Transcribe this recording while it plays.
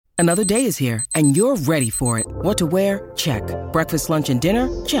Another day is here, and you're ready for it. What to wear? Check. Breakfast, lunch, and dinner?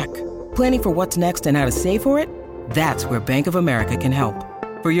 Check. Planning for what's next and how to save for it? That's where Bank of America can help.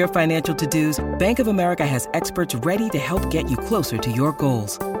 For your financial to-dos, Bank of America has experts ready to help get you closer to your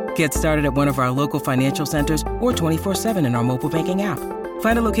goals. Get started at one of our local financial centers or 24/7 in our mobile banking app.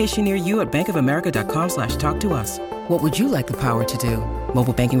 Find a location near you at bankofamerica.com/talktous. What would you like the power to do?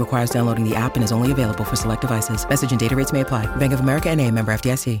 Mobile banking requires downloading the app and is only available for select devices. Message and data rates may apply. Bank of America N.A., member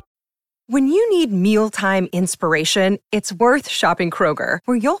FDIC. When you need mealtime inspiration, it's worth shopping Kroger,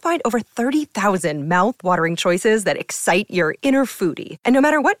 where you'll find over 30,000 mouth-watering choices that excite your inner foodie. And no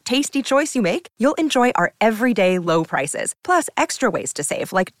matter what tasty choice you make, you'll enjoy our everyday low prices, plus extra ways to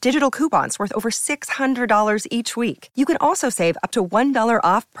save, like digital coupons worth over $600 each week. You can also save up to $1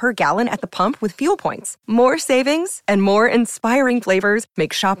 off per gallon at the pump with fuel points. More savings and more inspiring flavors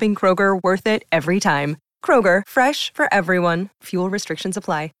make shopping Kroger worth it every time. Kroger, fresh for everyone. Fuel restrictions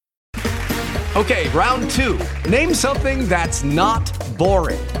apply. Okay, round two. Name something that's not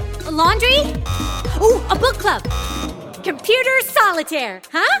boring. A laundry? Ooh, a book club. Computer solitaire,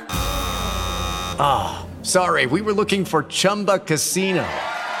 huh? Ah, sorry, we were looking for Chumba Casino.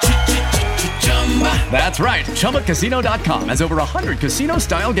 That's right, ChumbaCasino.com has over 100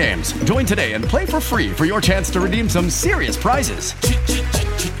 casino-style games. Join today and play for free for your chance to redeem some serious prizes.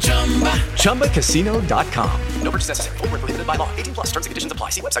 ChumbaCasino.com. No purchase necessary. Void where prohibited by law. 18+ terms and conditions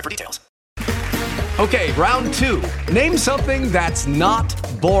apply. See website for details. Okay, round two. Name something that's not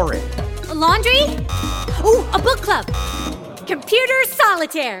boring. A laundry? Ooh, a book club. Computer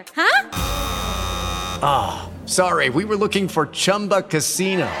solitaire, huh? Ah, sorry, we were looking for Chumba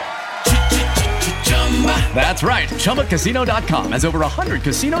Casino. That's right, ChumbaCasino.com has over 100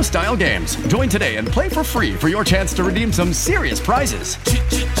 casino-style games. Join today and play for free for your chance to redeem some serious prizes.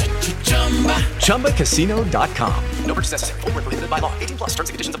 ChumbaCasino.com. No purchase necessary. Void where prohibited by law. 18+ terms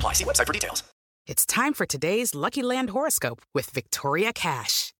and conditions apply. See website for details. It's time for today's Lucky Land horoscope with Victoria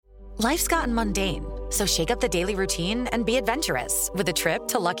Cash. Life's gotten mundane, so shake up the daily routine and be adventurous with a trip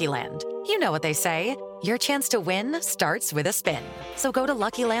to Lucky Land. You know what they say, your chance to win starts with a spin. So go to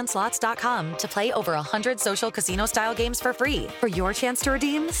LuckyLandSlots.com to play over 100 social casino-style games for free for your chance to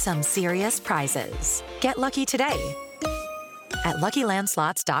redeem some serious prizes. Get lucky today at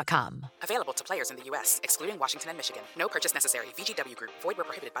LuckyLandSlots.com. Available to players in the U.S., excluding Washington and Michigan. No purchase necessary. VGW Group. Void where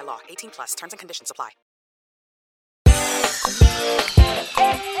prohibited by law. 18+. Terms and conditions apply.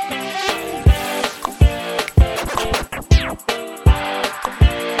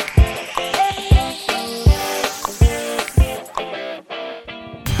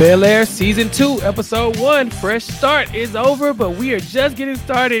 Bel-Air Season 2, Episode 1, Fresh Start is over, but we are just getting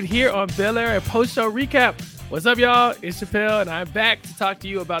started here on Bel-Air, a post-show recap. What's up, y'all? It's Chappelle, and I'm back to talk to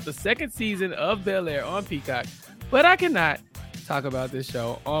you about the second season of Bel-Air on Peacock. But I cannot talk about this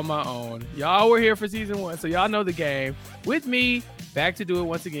show on my own. Y'all were here for Season 1, so y'all know the game. With me, back to do it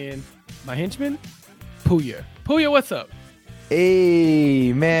once again, my henchman, Puya. Puya, what's up?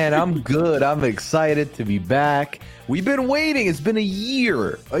 Hey, man, I'm good. I'm excited to be back. We've been waiting. It's been a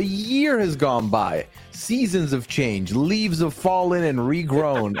year. A year has gone by. Seasons have changed. Leaves have fallen and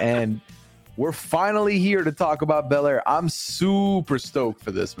regrown. And we're finally here to talk about Bel-Air. I'm super stoked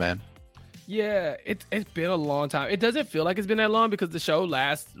for this, man. Yeah, it's been a long time. It doesn't feel like it's been that long because the show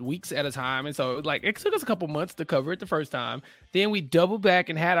lasts weeks at a time. And so like it took us a couple months to cover it the first time. Then we doubled back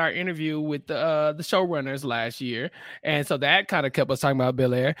and had our interview with the showrunners last year. And so that kind of kept us talking about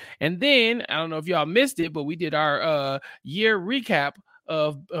Bel-Air. And then, I don't know if y'all missed it, but we did our year recap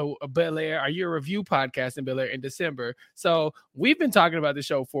of Bel-Air, our year review podcast in Bel-Air in December. So we've been talking about the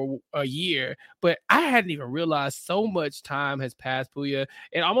show for a year, but I hadn't even realized so much time has passed, Puya.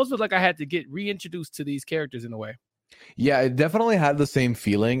 It almost feels like I had to get reintroduced to these characters in a way. Yeah, I definitely had the same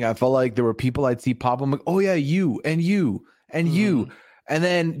feeling. I felt like there were people I'd see pop up. I'm like, oh yeah, you and you and you. And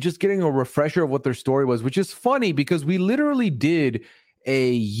then just getting a refresher of what their story was, which is funny because we literally did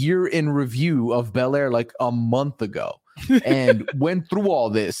a year in review of Bel-Air like a month ago. And went through all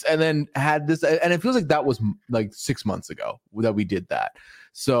this and then had this, and it feels like that was like 6 months ago that we did that.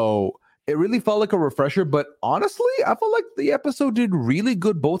 So it really felt like a refresher, but honestly, I felt like the episode did really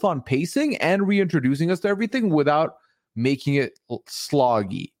good both on pacing and reintroducing us to everything without making it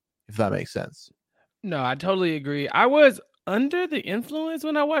sloggy, if that makes sense. No, I totally agree. I was under the influence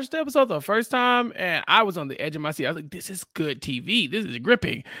when I watched the episode the first time, and I was on the edge of my seat. I was like, this is good TV. This is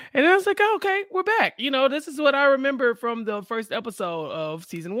gripping. And I was like, oh, okay, we're back. This is what I remember from the first episode of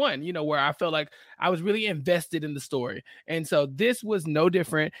season 1, where I felt like I was really invested in the story. And so this was no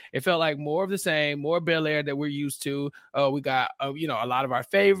different. It felt like more of the same, more Bel-Air that we're used to. We got, a lot of our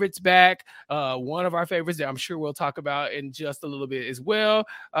favorites back. One of our favorites that I'm sure we'll talk about in just a little bit as well.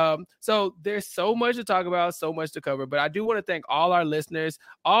 So there's so much to talk about, so much to cover, but I do want to thank all our listeners,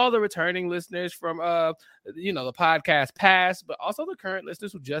 all the returning listeners from the podcast past, but also the current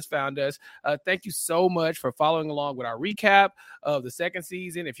listeners who just found us. Thank you so much for following along with our recap of the second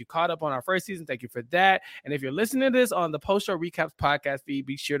season. If you caught up on our first season, thank you for that. And if you're listening to this on the Post Show Recaps podcast feed,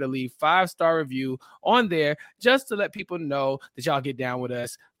 be sure to leave 5-star review on there just to let people know that y'all get down with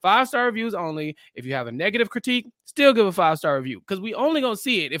us. 5-star reviews only. If you have a negative critique, still give a 5-star review, because we only gonna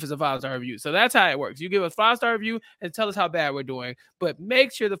see it if it's a 5-star review. So that's how it works. You give us 5-star review and tell us how bad we're doing, but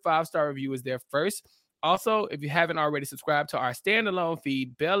make sure the 5-star review is there first. Also, if you haven't already subscribed to our standalone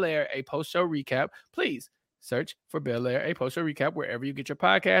feed, Bel-Air, a post-show recap, please search for Bel-Air, a post-show recap wherever you get your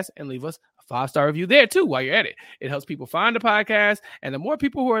podcast, and leave us a 5-star review there too while you're at it. It helps people find the podcast, and the more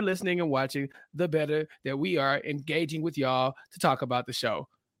people who are listening and watching, the better that we are engaging with y'all to talk about the show.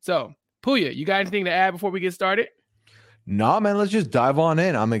 So, Puya, you got anything to add before we get started? No, man, let's just dive on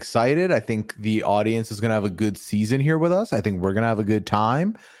in. I'm excited. I think the audience is going to have a good season here with us. I think we're going to have a good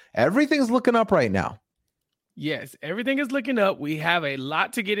time. Everything's looking up right now. Yes, everything is looking up. We have a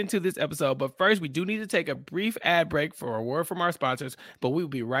lot to get into this episode, but first we do need to take a brief ad break for a word from our sponsors, but we'll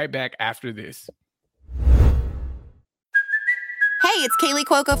be right back after this. Hey, it's Kaylee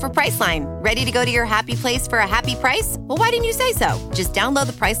Cuoco for Priceline. Ready to go to your happy place for a happy price? Well, why didn't you say so? Just download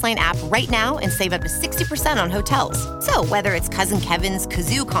the Priceline app right now and save up to 60% on hotels. So whether it's Cousin Kevin's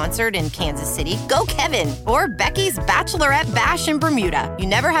Kazoo Concert in Kansas City, go Kevin, or Becky's Bachelorette Bash in Bermuda, you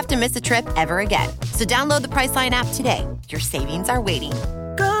never have to miss a trip ever again. So download the Priceline app today. Your savings are waiting.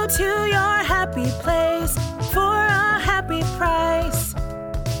 Go to your happy place for a happy price.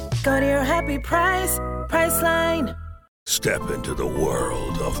 Go to your happy price, Priceline. Step into the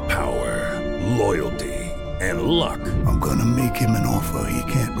world of power, loyalty, and luck. I'm gonna make him an offer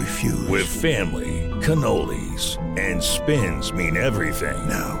he can't refuse. With family, cannolis, and spins mean everything.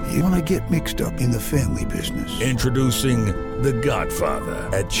 Now, you wanna get mixed up in the family business. Introducing The Godfather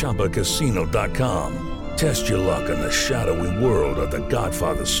at ChumbaCasino.com. Test your luck in the shadowy world of The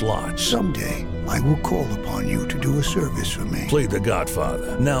Godfather slot. Someday, I will call upon you to do a service for me. Play The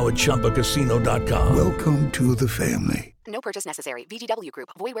Godfather, now at ChumbaCasino.com. Welcome to the family. No purchase necessary. VGW Group.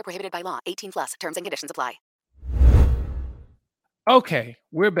 Void where prohibited by law. 18+. Terms and conditions apply. Okay,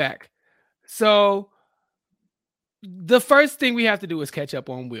 we're back. So the first thing we have to do is catch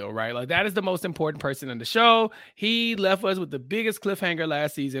up on Will, right? Like, that is the most important person in the show. He left us with the biggest cliffhanger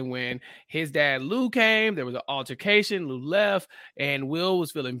last season when his dad Lou came. There was an altercation. Lou left, and Will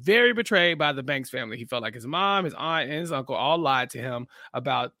was feeling very betrayed by the Banks family. He felt like his mom, his aunt, and his uncle all lied to him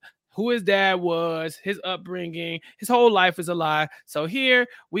about who his dad was, his upbringing, his whole life is a lie. So here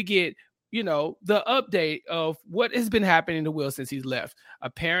we get, the update of what has been happening to Will since he's left.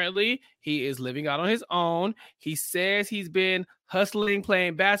 Apparently, he is living out on his own. He says he's been hustling,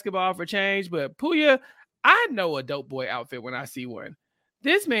 playing basketball for change. But Puya, I know a dope boy outfit when I see one.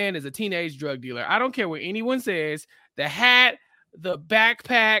 This man is a teenage drug dealer. I don't care what anyone says. The hat, the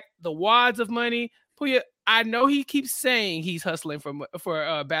backpack, the wads of money. Puya, I know he keeps saying he's hustling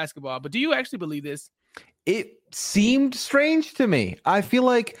for basketball, but do you actually believe this? It seemed strange to me. I feel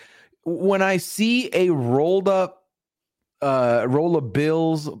like when I see a roll of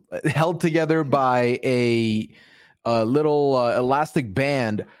bills held together by a little elastic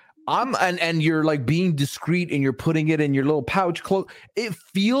band, and you're like being discreet and you're putting it in your little pouch clothes, it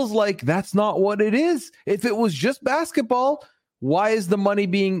feels like that's not what it is. If it was just basketball, why is the money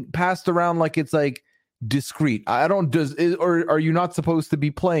being passed around like it's like discreet? Or are you not supposed to be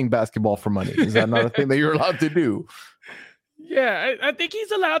playing basketball for money? Is that not a thing that you're allowed to do? Yeah, I think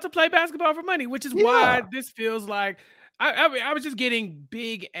he's allowed to play basketball for money, which is why this feels like I was just getting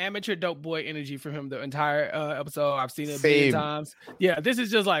big amateur dope boy energy from him the entire episode. I've seen it a million times. Yeah, this is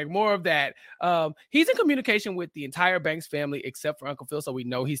just like more of that. He's in communication with the entire Banks family except for Uncle Phil, so we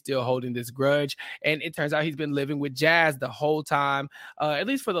know he's still holding this grudge. And it turns out he's been living with Jazz the whole time, at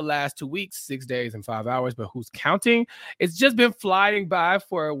least for the last 2 weeks, 6 days and 5 hours. But who's counting? It's just been flying by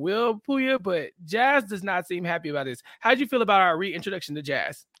for Will, Puya, but Jazz does not seem happy about this. How'd you feel about our reintroduction to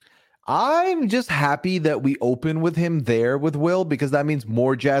Jazz? I'm just happy that we open with him there with Will, because that means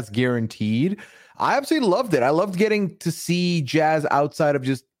more Jazz guaranteed. I absolutely loved it. I loved getting to see Jazz outside of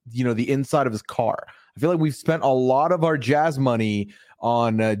just, the inside of his car. I feel like we've spent a lot of our Jazz money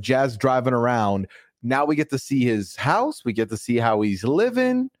on Jazz driving around. Now we get to see his house. We get to see how he's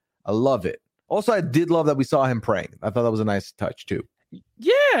living. I love it. Also, I did love that we saw him praying. I thought that was a nice touch too.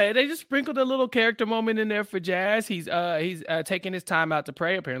 Yeah, they just sprinkled a little character moment in there for Jazz. He's taking his time out to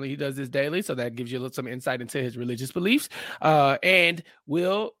pray. Apparently, he does this daily, so that gives you some insight into his religious beliefs. And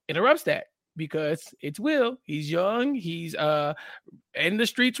Will interrupts that because it's Will. He's young. He's in the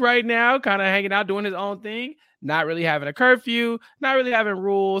streets right now, kind of hanging out, doing his own thing. Not really having a curfew, not really having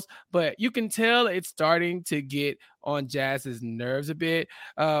rules, but you can tell it's starting to get on Jazz's nerves a bit,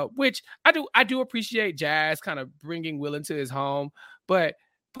 which I do appreciate Jazz kind of bringing Will into his home. But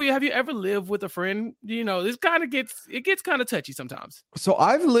have you ever lived with a friend? This kind of gets kind of touchy sometimes. So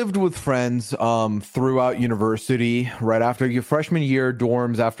I've lived with friends throughout university, right after your freshman year,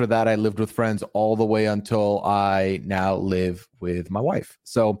 dorms. After that, I lived with friends all the way until I now live with my wife.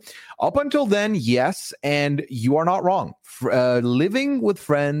 So up until then, yes, and you are not wrong. Living with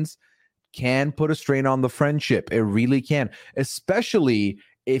friends can put a strain on the friendship. It really can, especially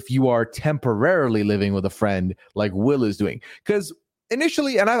if you are temporarily living with a friend like Will is doing. Because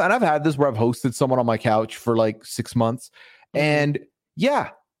initially, and I've had this where I've hosted someone on my couch for like 6 months. And yeah,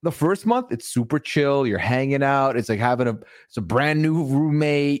 the first month, it's super chill. You're hanging out. It's like it's a brand new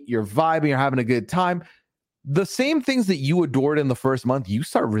roommate. You're vibing. You're having a good time. The same things that you adored in the first month, you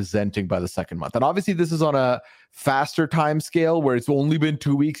start resenting by the second month. And obviously, this is on a faster time scale where it's only been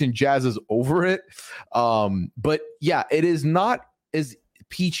 2 weeks and Jazz is over it. But yeah, it is not as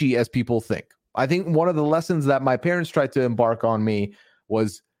peachy as people think. I think one of the lessons that my parents tried to embark on me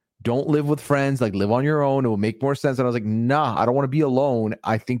was don't live with friends, like live on your own. It will make more sense. And I was like, nah, I don't want to be alone.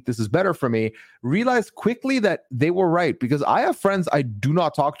 I think this is better for me. Realized quickly that they were right because I have friends I do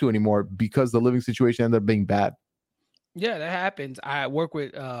not talk to anymore because the living situation ended up being bad. Yeah, that happens. I work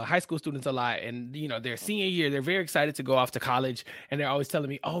with high school students a lot, and their senior year, they're very excited to go off to college, and they're always telling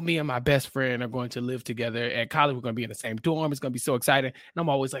me, "Oh, me and my best friend are going to live together at college. We're going to be in the same dorm. It's going to be so exciting." And I'm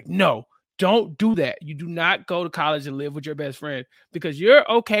always like, "No, don't do that. You do not go to college and live with your best friend because you're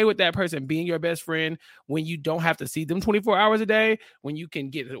okay with that person being your best friend when you don't have to see them 24 hours a day, when you can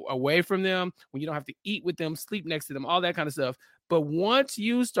get away from them, when you don't have to eat with them, sleep next to them, all that kind of stuff." But once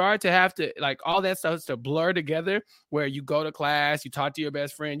you start to have to, like, all that starts to blur together where you go to class, you talk to your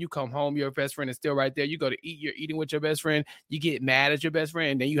best friend, you come home, your best friend is still right there. You go to eat, you're eating with your best friend, you get mad at your best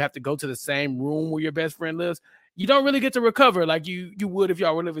friend, and then you have to go to the same room where your best friend lives. You don't really get to recover like you would if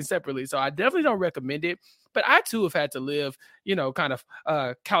y'all were living separately. So I definitely don't recommend it. But I, too, have had to live, kind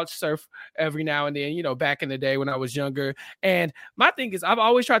of couch surf every now and then, back in the day when I was younger. And my thing is I've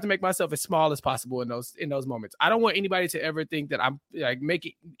always tried to make myself as small as possible in those moments. I don't want anybody to ever think that I'm like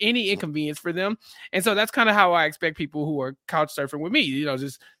making any inconvenience for them. And so that's kind of how I expect people who are couch surfing with me,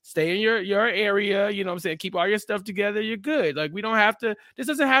 just stay in your area, what I'm saying? Keep all your stuff together. You're good. Like, this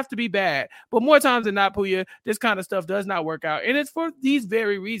doesn't have to be bad. But more times than not, Puya, this kind of stuff does not work out. And it's for these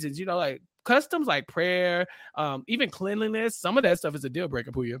very reasons, like customs like prayer, even cleanliness. Some of that stuff is a deal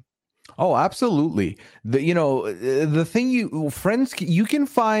breaker for you. Oh, absolutely. The thing friends, you can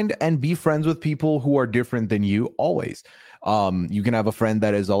find and be friends with people who are different than you always. You can have a friend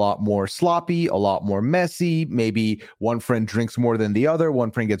that is a lot more sloppy, a lot more messy. Maybe one friend drinks more than the other.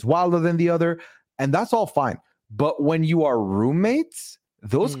 One friend gets wilder than the other. And that's all fine. But when you are roommates,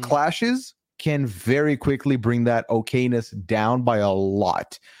 those clashes can very quickly bring that okayness down by a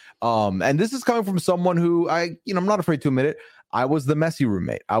lot. And this is coming from someone who I'm not afraid to admit it. I was the messy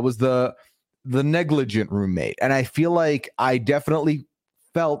roommate. I was the negligent roommate. And I feel like I definitely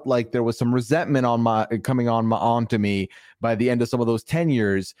felt like there was some resentment onto me by the end of some of those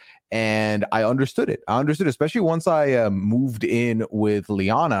tenures. And I understood it. Especially once I moved in with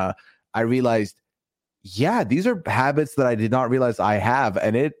Liana, I realized, yeah, these are habits that I did not realize I have.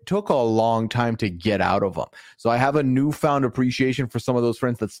 And it took a long time to get out of them. So I have a newfound appreciation for some of those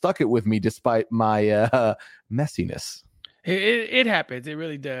friends that stuck it with me despite my messiness. It happens. It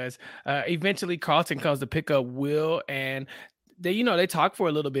really does. Eventually, Carlton comes to pick up Will, and they talk for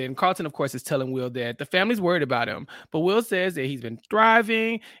a little bit. And Carlton, of course, is telling Will that the family's worried about him. But Will says that he's been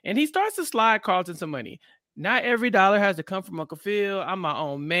thriving, and he starts to slide Carlton some money. Not every dollar has to come from Uncle Phil. I'm my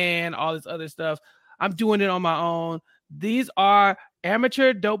own man, all this other stuff. I'm doing it on my own. These are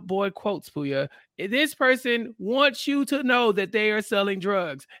amateur dope boy quotes, Puya. This person wants you to know that they are selling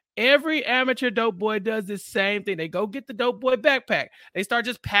drugs. Every amateur dope boy does the same thing. They go get the dope boy backpack. They start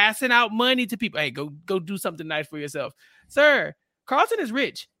just passing out money to people. Hey, go do something nice for yourself. Sir, Carlton is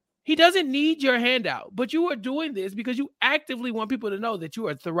rich. He doesn't need your handout, but you are doing this because you actively want people to know that you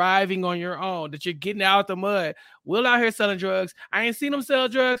are thriving on your own, that you're getting out the mud. Will out here selling drugs. I ain't seen him sell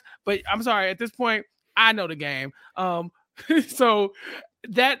drugs, but I'm sorry, at this point, I know the game. So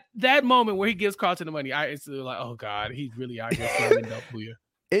that moment where he gives Carlton the money, I instantly like, oh God, he's really out here slamming up Puya.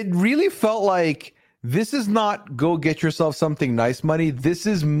 It really felt like this is not go get yourself something nice money. This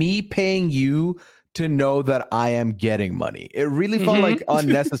is me paying you to know that I am getting money. It really felt like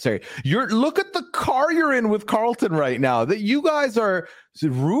unnecessary. Look at the car you're in with Carlton right now. That you guys are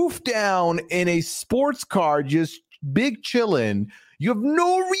roof down in a sports car, just big chillin'. You have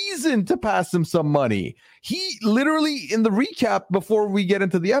no reason to pass him some money. He literally, in the recap before we get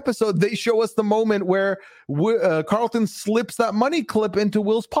into the episode, they show us the moment where Carlton slips that money clip into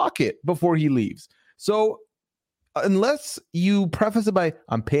Will's pocket before he leaves. So unless you preface it by,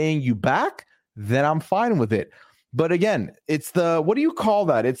 I'm paying you back, then I'm fine with it. But again, it's what do you call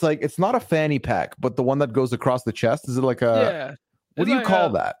that? It's like, it's not a fanny pack, but the one that goes across the chest. Is it like what do you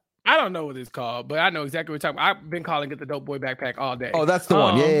call that? I don't know what it's called, but I know exactly what you're talking about. I've been calling it the Dope Boy backpack all day. Oh, that's the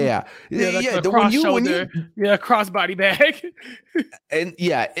one. Yeah. Crossbody bag.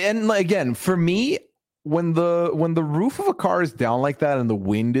 and again, for me, when the roof of a car is down like that and the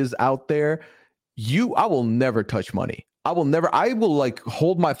wind is out there, I will never touch money. I will like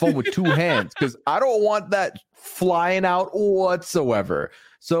hold my phone with two hands because I don't want that flying out whatsoever.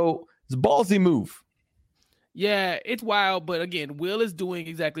 So it's a ballsy move. Yeah, it's wild, but again, Will is doing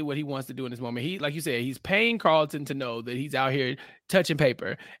exactly what he wants to do in this moment. He, like you said, he's paying Carlton to know that he's out here touching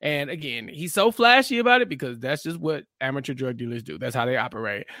paper. And again, he's so flashy about it because that's just what amateur drug dealers do. That's how they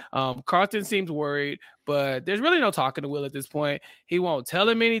operate. Carlton seems worried, but there's really no talking to Will at this point. He won't tell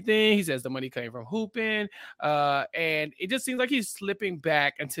him anything. He says the money came from hooping. And it just seems like he's slipping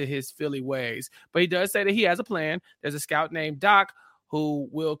back into his Philly ways. But he does say that he has a plan. There's a scout named Doc who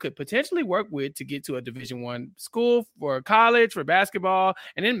Will could potentially work with to get to a Division I school for college, for basketball,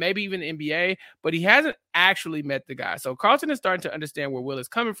 and then maybe even the NBA, but he hasn't actually met the guy. So Carlton is starting to understand where Will is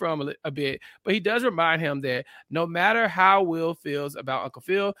coming from a bit, but he does remind him that no matter how Will feels about Uncle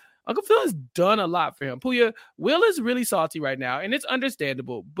Phil has done a lot for him. Puya, Will is really salty right now, and it's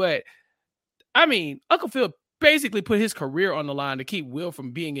understandable, but I mean, Uncle Phil basically put his career on the line to keep Will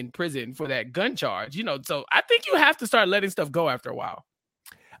from being in prison for that gun charge, so I think you have to start letting stuff go after a while.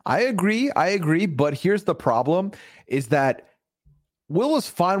 I agree, but here's the problem is that Will was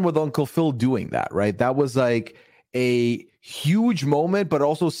fine with Uncle Phil doing that, right? That was like a huge moment, but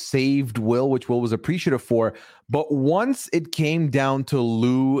also saved Will, which Will was appreciative for. But once it came down to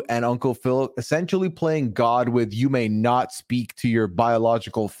Lou and Uncle Phil essentially playing God with you may not speak to your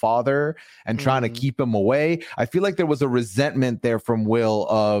biological father and trying to keep him away, I feel like there was a resentment there from Will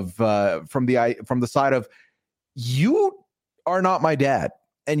from the side of you are not my dad.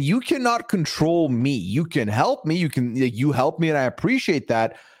 And you cannot control me. You can help me. You help me, and I appreciate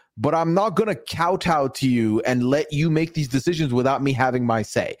that. But I'm not going to kowtow to you and let you make these decisions without me having my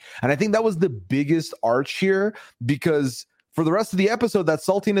say. And I think that was the biggest arch here, because for the rest of the episode, that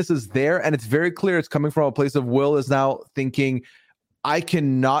saltiness is there, and it's very clear it's coming from a place of Will is now thinking, I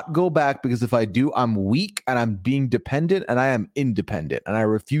cannot go back because if I do, I'm weak and I'm being dependent, and I am independent, and I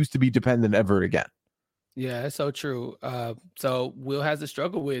refuse to be dependent ever again. Yeah, that's so true. So Will has to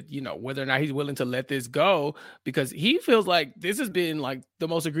struggle with, whether or not he's willing to let this go, because he feels like this has been like the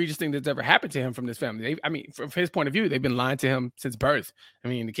most egregious thing that's ever happened to him from this family. From his point of view, they've been lying to him since birth.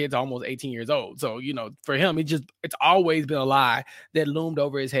 The kid's almost 18 years old. So, for him, it's always been a lie that loomed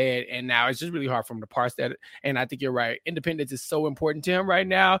over his head. And now it's just really hard for him to parse that. And I think you're right. Independence is so important to him right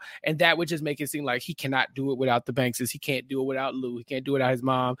now. And that would just make it seem like he cannot do it without the Bankses. He can't do it without Lou. He can't do it without his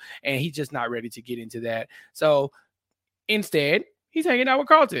mom. And he's just not ready to get into that. So instead, he's hanging out with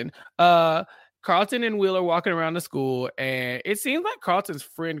Carlton. Carlton and Will are walking around the school, and it seems like Carlton's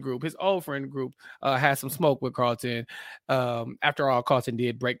friend group, his old friend group, has some smoke with Carlton. After all, Carlton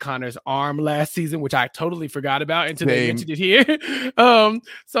did break Connor's arm last season, which I totally forgot about until they mentioned it here.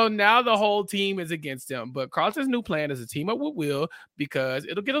 So now the whole team is against him. But Carlton's new plan is to team up with Will because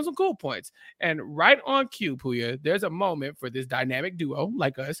it'll get him some cool points. And right on cue, Puya, there's a moment for this dynamic duo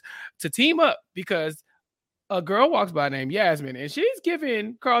like us to team up because a girl walks by named Yasmin, and she's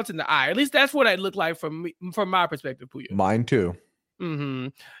giving Carlton the eye. At least that's what it looked like from my perspective, Puya. Mine too. Mm-hmm.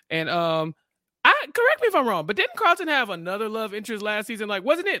 And correct me if I'm wrong, but didn't Carlton have another love interest last season? Like,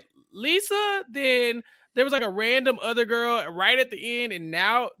 wasn't it Lisa? Then there was like a random other girl right at the end, and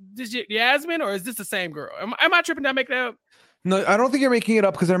now this Yasmin, or is this the same girl? Am I tripping? Did I make that up? No, I don't think you're making it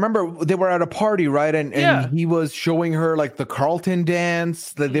up because I remember they were at a party, right? And he was showing her like the Carlton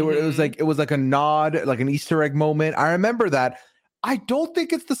dance that they were. It was like a nod, like an Easter egg moment. I remember that. I don't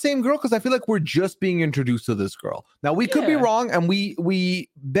think it's the same girl because I feel like we're just being introduced to this girl. Now we could be wrong, and we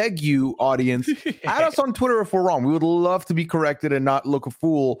beg you, audience, add us on Twitter if we're wrong. We would love to be corrected and not look a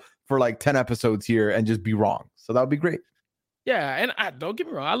fool for like 10 episodes here and just be wrong. So that would be great. Yeah, and don't get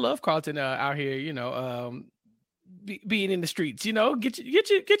me wrong, I love Carlton out here, being in the streets, get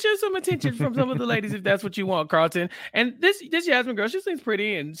you some attention from some of the ladies if that's what you want, Carlton. And this Yasmin girl, she seems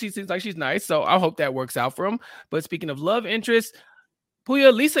pretty and she seems like she's nice, so I hope that works out for him. But speaking of love interest,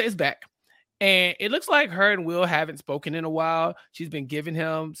 Puya, Lisa is back. And it looks like her and Will haven't spoken in a while. She's been giving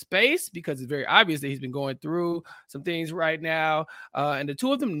him space because it's very obvious that he's been going through some things right now. And the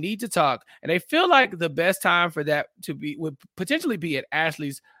two of them need to talk. And they feel like the best time for that would potentially be at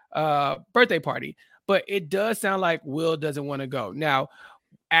Ashley's birthday party. But it does sound like Will doesn't want to go. Now,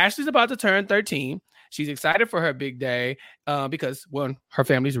 Ashley's about to turn 13. She's excited for her big day because, one, her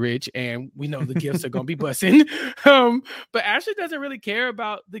family's rich and we know the gifts are going to be busting. But Ashley doesn't really care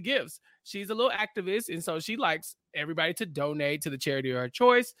about the gifts. She's a little activist, and so she likes everybody to donate to the charity of her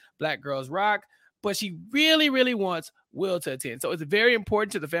choice, Black Girls Rock. But she really, really wants Will to attend. So it's very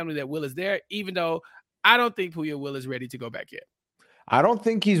important to the family that Will is there, even though I don't think Puya Will is ready to go back yet. I don't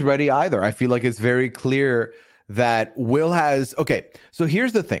think he's ready either. I feel like it's very clear that Will has... Okay, so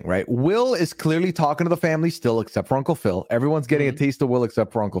here's the thing, right? Will is clearly talking to the family still, except for Uncle Phil. Everyone's getting a taste of Will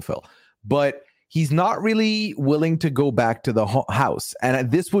except for Uncle Phil. But he's not really willing to go back to the house. And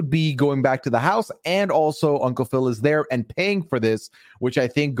this would be going back to the house, and also Uncle Phil is there and paying for this, which I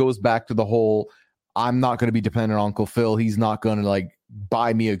think goes back to the whole, I'm not going to be dependent on Uncle Phil. He's not going to like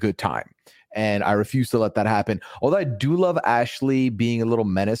buy me a good time. And I refuse to let that happen. Although I do love Ashley being a little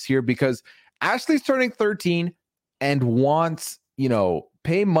menace here, because Ashley's turning 13 and wants,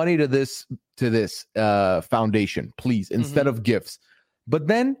 pay money to this foundation, please, instead of gifts. But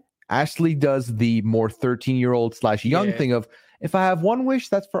then Ashley does the more 13-year-old / young thing of, if I have one wish,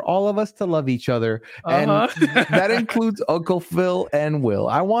 that's for all of us to love each other. And that includes Uncle Phil and Will.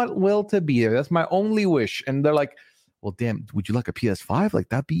 I want Will to be there. That's my only wish. And they're like, well, damn, would you like a PS5? Like,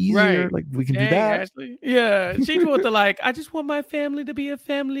 that'd be easier. Right. Like, we can do that. Ashley. Yeah. She's with I just want my family to be a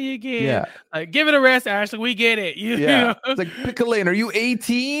family again. Yeah. Like, give it a rest, Ashley. We get it. You know? It's like, pick a lane. Are you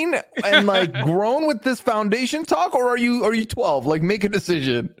 18 and like grown with this foundation talk, or are you 12? Like, make a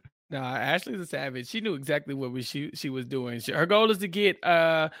decision. Nah, Ashley's a savage. She knew exactly what she was doing. Her goal is to get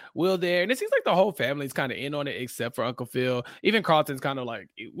Will there. And it seems like the whole family's kind of in on it except for Uncle Phil. Even Carlton's kind of like,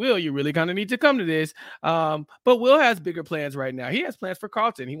 Will, you really kind of need to come to this. But Will has bigger plans right now. He has plans for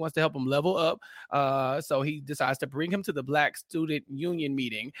Carlton. He wants to help him level up. So he decides to bring him to the Black Student Union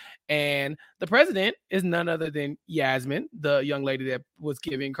meeting. And the president is none other than Yasmin, the young lady that was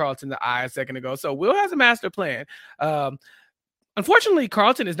giving Carlton the eye a second ago. So Will has a master plan. Unfortunately,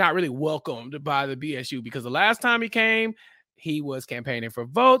 Carlton is not really welcomed by the BSU because the last time he came, he was campaigning for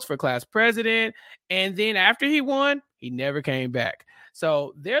votes for class president. And then after he won, he never came back.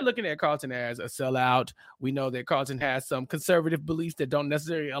 So they're looking at Carlton as a sellout. We know that Carlton has some conservative beliefs that don't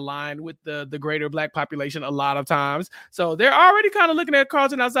necessarily align with the greater Black population a lot of times. So they're already kind of looking at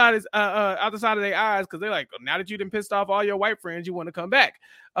Carlton outside of their eyes because they're like, well, now that you done pissed off all your white friends, you want to come back.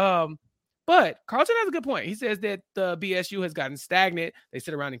 But Carlton has a good point. He says that the BSU has gotten stagnant. They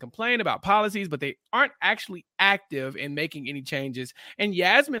sit around and complain about policies, but they aren't actually active in making any changes. And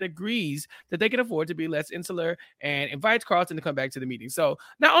Yasmin agrees that they can afford to be less insular and invites Carlton to come back to the meeting. So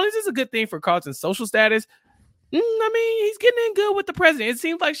not only is this a good thing for Carlton's social status, he's getting in good with the president. It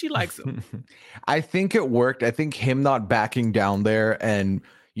seems like she likes him. I think it worked. I think him not backing down there and,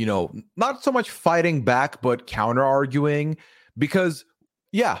 not so much fighting back, but counter arguing, because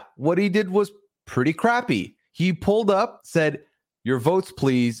what he did was pretty crappy. He pulled up, said, your votes,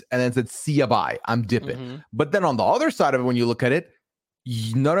 please, and then said, see ya, bye. I'm dipping. But then on the other side of it, when you look at it,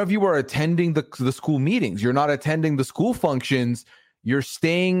 none of you are attending the school meetings. You're not attending the school functions. You're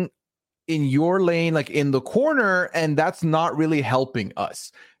staying in your lane, like in the corner, and that's not really helping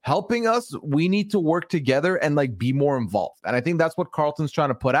us. Helping us, we need to work together and like be more involved. And I think that's what Carlton's trying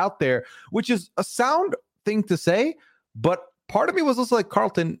to put out there, which is a sound thing to say, but part of me was also like,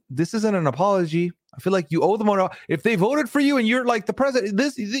 Carlton, this isn't an apology. I feel like you owe them one. If they voted for you and you're like the president,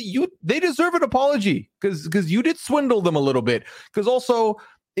 they deserve an apology because you did swindle them a little bit. Because also,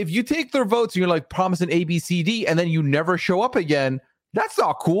 if you take their votes and you're like promising A, B, C, D, and then you never show up again, that's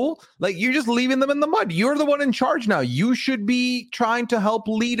not cool. Like, you're just leaving them in the mud. You're the one in charge now. You should be trying to help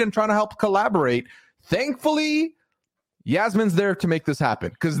lead and trying to help collaborate. Thankfully, Yasmin's there to make this happen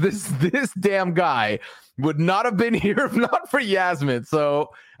because this damn guy would not have been here if not for Yasmin.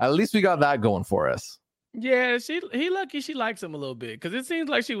 So at least we got that going for us. Yeah, he lucky she likes him a little bit because it seems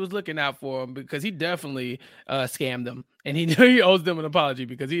like she was looking out for him because he definitely scammed them, and he owes them an apology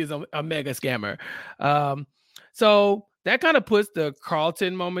because he is a mega scammer. So that kind of puts the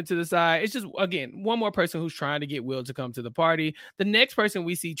Carlton moment to the side. It's just, again, one more person who's trying to get Will to come to the party. The next person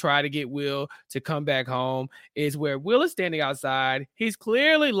we see try to get Will to come back home is where Will is standing outside. He's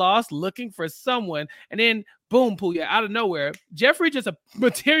clearly lost, looking for someone. And then, boom, Pooya, out of nowhere, Jeffrey just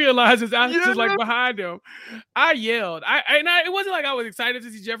materializes out just like behind him. I yelled. It wasn't like I was excited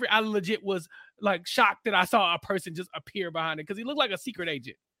to see Jeffrey. I legit was like shocked that I saw a person just appear behind him because he looked like a secret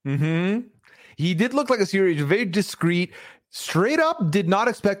agent. Mm-hmm. He did look like a secret agent, very discreet. Straight up, did not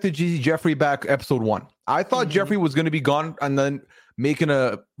expect to see Jeffrey back episode 1. I thought Jeffrey was going to be gone and then making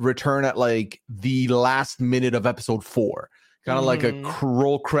a return at like the last minute of episode 4. Kind of like a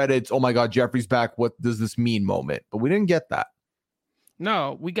roll credits, oh my God, Jeffrey's back, what does this mean moment? But we didn't get that.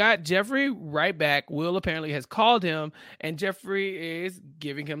 No, we got Jeffrey right back. Will apparently has called him, and Jeffrey is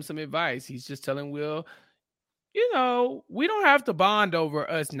giving him some advice. He's just telling Will, you know, we don't have to bond over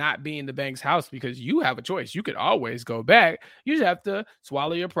us not being the bank's house because you have a choice. You could always go back. You just have to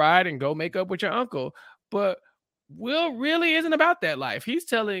swallow your pride and go make up with your uncle. But Will really isn't about that life. He's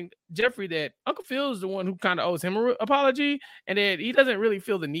telling Jeffrey that Uncle Phil is the one who kind of owes him an apology, and that he doesn't really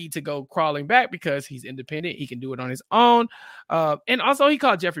feel the need to go crawling back because he's independent. He can do it on his own. And also he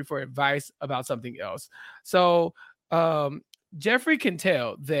called Jeffrey for advice about something else. So Jeffrey can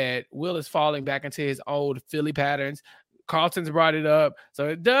tell that Will is falling back into his old Philly patterns. Carlton's brought it up. So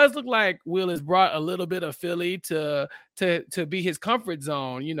it does look like Will has brought a little bit of Philly to be his comfort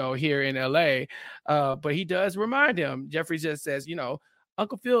zone, you know, here in LA. But he does remind him, Jeffrey just says, you know,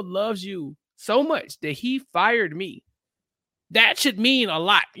 Uncle Phil loves you so much that he fired me. That should mean a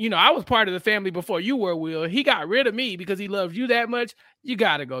lot. You know, I was part of the family before you were, Will. He got rid of me because he loves you that much. You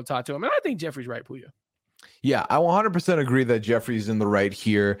got to go talk to him. And I think Jeffrey's right, Pooya. Yeah, I 100% agree that Jeffrey's in the right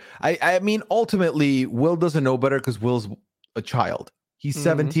here. I mean, ultimately, Will doesn't know better because Will's a child. He's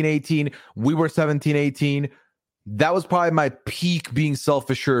 17, 18. We were 17, 18. That was probably my peak being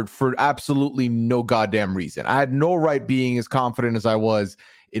self-assured for absolutely no goddamn reason. I had no right being as confident as I was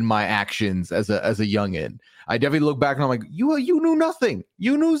in my actions as a youngin. I definitely look back and I'm like, you knew nothing.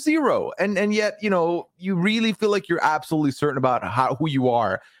 You knew zero. And yet, you know, you really feel like you're absolutely certain about who you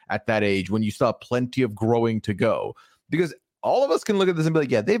are at that age when you still have plenty of growing to go. Because all of us can look at this and be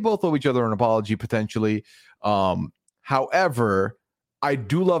like, yeah, they both owe each other an apology potentially. However, I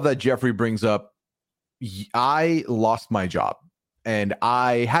do love that Jeffrey brings up, I lost my job and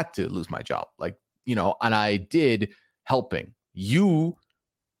I had to lose my job. Like, you know, and I did helping. You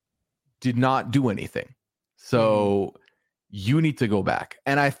did not do anything. So you need to go back.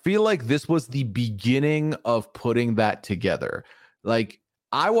 And I feel like this was the beginning of putting that together. Like,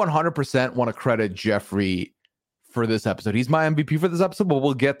 I 100% want to credit Jeffrey for this episode. He's my MVP for this episode, but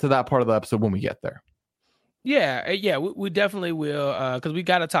we'll get to that part of the episode when we get there. Yeah, we definitely will, because we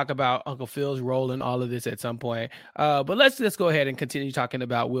got to talk about Uncle Phil's role in all of this at some point. But let's just go ahead and continue talking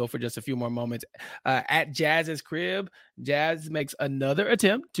about Will for just a few more moments. At Jazz's crib, Jazz makes another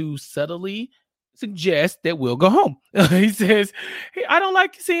attempt to subtly suggest that Will go home. He says, hey, I don't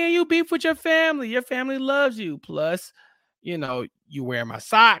like seeing you beef with your family. Your family loves you. Plus, you know, you wear my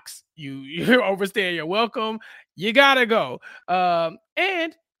socks. You're overstaying your welcome. You got to go.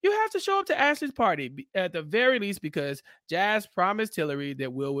 And you have to show up to Ashley's party at the very least because Jazz promised Hillary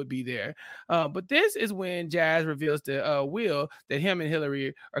that Will would be there. But this is when Jazz reveals to Will that him and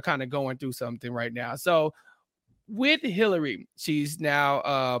Hillary are kind of going through something right now. So with Hillary, she's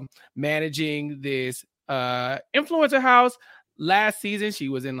now managing this influencer house. Last season, she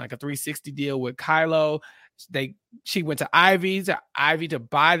was in like a 360 deal with Kylo. She went to Ivy to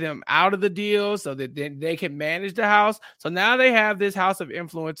buy them out of the deal so that they can manage the house. So now they have this house of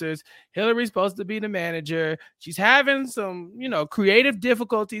influencers. Hillary's supposed to be the manager. She's having some, you know, creative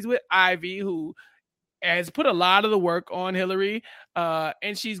difficulties with Ivy, who has put a lot of the work on Hillary.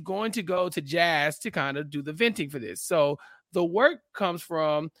 And she's going to go to Jazz to kind of do the venting for this. So the work comes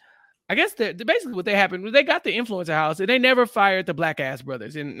from, I guess basically what they happened was they got the influencer house and they never fired the Black Ass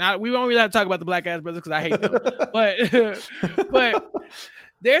Brothers. And we won't really have to talk about the Black Ass Brothers because I hate them. but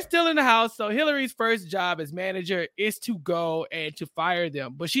they're still in the house. So Hillary's first job as manager is to go and to fire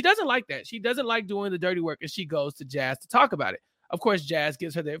them. But she doesn't like that. She doesn't like doing the dirty work, and she goes to Jazz to talk about it. Of course, Jazz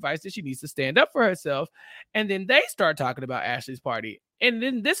gives her the advice that she needs to stand up for herself. And then they start talking about Ashley's party. And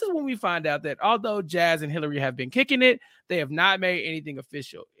then this is when we find out that although Jazz and Hillary have been kicking it, they have not made anything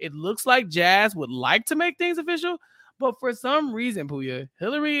official. It looks like Jazz would like to make things official, but for some reason, Pooya,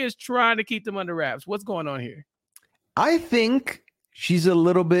 Hillary is trying to keep them under wraps. What's going on here? I think she's a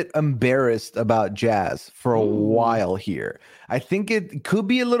little bit embarrassed about Jazz for a while here. I think it could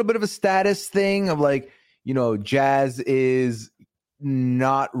be a little bit of a status thing of like, you know, Jazz is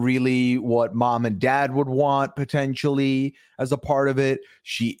not really what mom and dad would want potentially as a part of it.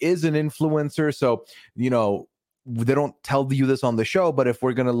 She is an influencer. So, they don't tell you this on the show, but if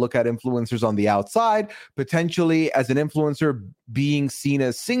we're going to look at influencers on the outside, potentially as an influencer, being seen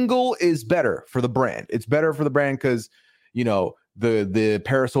as single is better for the brand. It's better for the brand because, the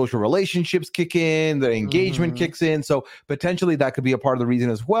parasocial relationships kick in, the engagement kicks in. So potentially that could be a part of the reason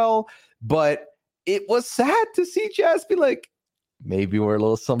as well. But it was sad to see Jazz be like, maybe we're a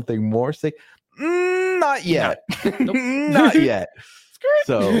little something more. Say, not yet. Nope. Not yet.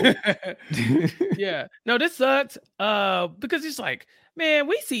 So yeah, no, this sucked because it's like, man,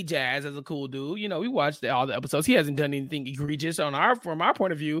 we see Jazz as a cool dude. We watched all the episodes. He hasn't done anything egregious from our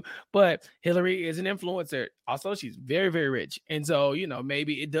point of view, but Hillary is an influencer. Also, she's very, very rich. And so,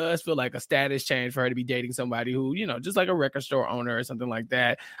 maybe it does feel like a status change for her to be dating somebody who, just like a record store owner or something like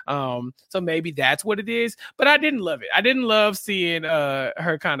that. So maybe that's what it is. But I didn't love it. I didn't love seeing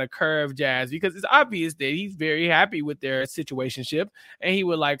her kind of curve Jazz because it's obvious that he's very happy with their situationship and he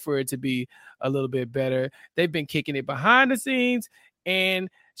would like for it to be a little bit better. They've been kicking it behind the scenes. And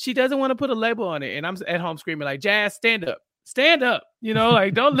she doesn't want to put a label on it. And I'm at home screaming like, Jazz, stand up,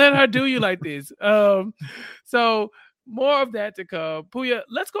 like, don't let her do you like this. So more of that to come. Puya,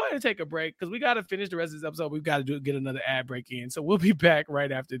 let's go ahead and take a break because we got to finish the rest of this episode. We've got to get another ad break in. So we'll be back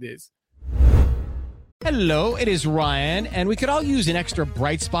right after this. Hello, it is Ryan, and we could all use an extra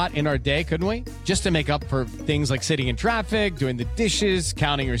bright spot in our day, couldn't we? Just to make up for things like sitting in traffic, doing the dishes,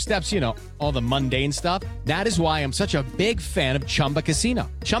 counting your steps, all the mundane stuff. That is why I'm such a big fan of Chumba Casino.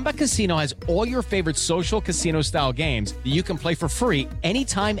 Chumba Casino has all your favorite social casino-style games that you can play for free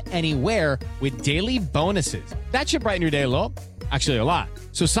anytime, anywhere with daily bonuses. That should brighten your day a little. Actually, a lot.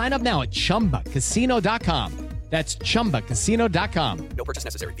 So sign up now at ChumbaCasino.com. That's ChumbaCasino.com. No purchase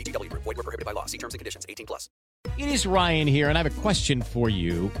necessary. VGW Group. Void where prohibited by law. See terms and conditions. 18+. It is Ryan here, and I have a question for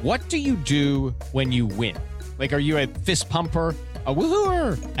you. What do you do when you win? Like, are you a fist pumper, a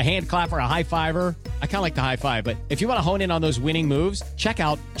woohooer, a hand clapper, a high fiver? I kind of like the high five, but if you want to hone in on those winning moves, check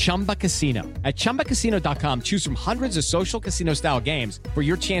out Chumba Casino. At ChumbaCasino.com, choose from hundreds of social casino-style games for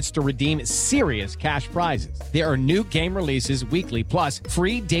your chance to redeem serious cash prizes. There are new game releases weekly, plus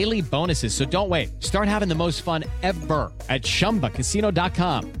free daily bonuses, so don't wait. Start having the most fun ever at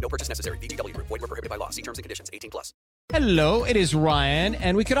ChumbaCasino.com. No purchase necessary. VGW Group. Void where prohibited by law. See terms and conditions. 18+. Hello, it is Ryan,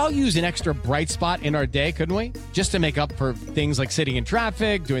 and we could all use an extra bright spot in our day, couldn't we? Just to make up for things like sitting in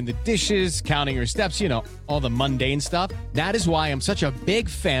traffic, doing the dishes, counting your steps, all the mundane stuff. That is why I'm such a big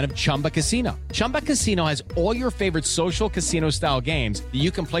fan of Chumba Casino. Chumba Casino has all your favorite social casino-style games that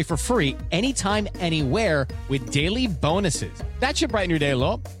you can play for free anytime, anywhere with daily bonuses. That should brighten your day a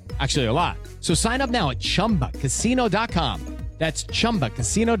little. Actually, a lot. So sign up now at ChumbaCasino.com. That's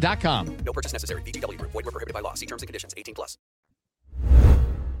ChumbaCasino.com. No purchase necessary. VGW Group. Void where prohibited by law. See terms and conditions. 18+.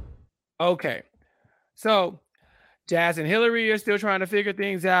 Okay. So Jazz and Hillary are still trying to figure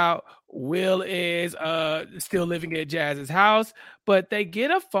things out. Will is still living at Jazz's house, but they get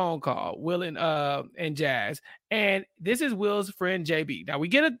a phone call, Will and Jazz. And this is Will's friend JB. Now we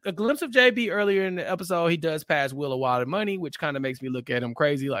get a glimpse of JB earlier in the episode. He does pass Will a wad of money, which kind of makes me look at him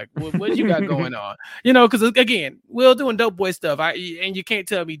crazy, like, what you got going on? Because again, Will doing dope boy stuff. And you can't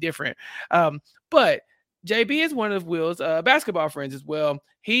tell me different. But JB is one of Will's basketball friends as well.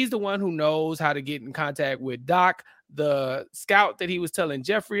 He's the one who knows how to get in contact with Doc, the scout that he was telling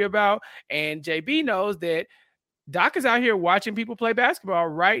Jeffrey about. And JB knows that Doc is out here watching people play basketball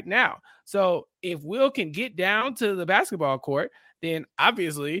right now. So if Will can get down to the basketball court, then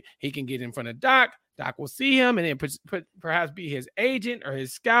obviously he can get in front of Doc. Doc will see him and then perhaps be his agent or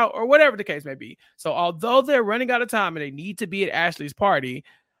his scout or whatever the case may be. So although they're running out of time and they need to be at Ashley's party,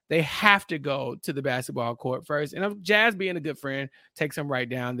 they have to go to the basketball court first. And Jazz, being a good friend, takes them right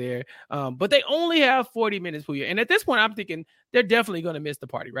down there. But they only have 40 minutes for you. And at this point, I'm thinking they're definitely going to miss the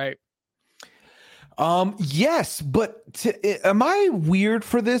party, right? Yes, but am I weird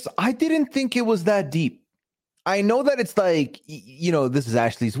for this? I didn't think it was that deep. I know that it's like, this is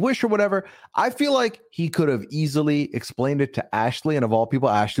Ashley's wish or whatever. I feel like he could have easily explained it to Ashley. And of all people,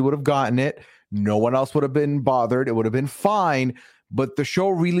 Ashley would have gotten it. No one else would have been bothered. It would have been fine. But the show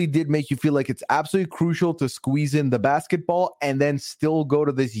really did make you feel like it's absolutely crucial to squeeze in the basketball and then still go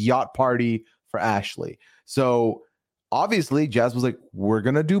to this yacht party for Ashley. So obviously Jazz was like, we're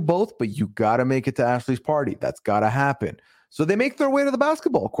going to do both, but you got to make it to Ashley's party. That's got to happen. So they make their way to the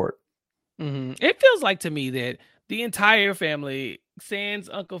basketball court. Mm-hmm. It feels like to me that the entire family, sans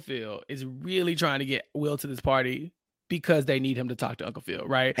Uncle Phil, is really trying to get Will to this party because they need him to talk to Uncle Phil,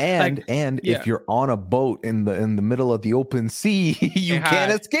 right? And if you're on a boat in the middle of the open sea, you can't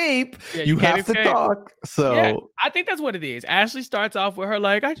escape. Yeah, you have to talk. So yeah, I think that's what it is. Ashley starts off with her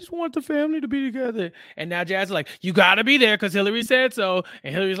like, I just want the family to be together. And now Jazz is like, you got to be there because Hillary said so.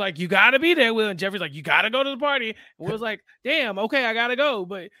 And Hillary's like, you got to be there, Will. And Jeffrey's like, you got to go to the party. And Will's like, damn, okay, I got to go.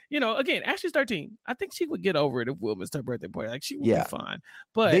 But, again, Ashley's 13. I think she would get over it if Will missed her birthday party. Like, she would be fine.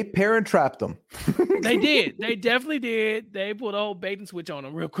 But they parent trapped them. They did. They definitely did. They pulled a whole bait and switch on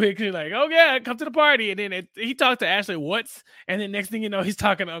him real quick. He's like, oh, yeah, come to the party. And then he talked to Ashley once. And then next thing you know, he's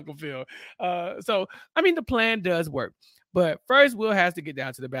talking to Uncle Phil. So, I mean, the plan does work. But first, Will has to get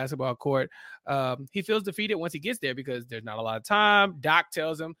down to the basketball court. He feels defeated once he gets there because there's not a lot of time. Doc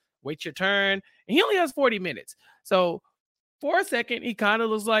tells him, wait your turn. And he only has 40 minutes. So for a second, he kind of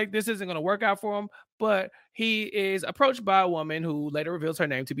looks like this isn't going to work out for him. But he is approached by a woman who later reveals her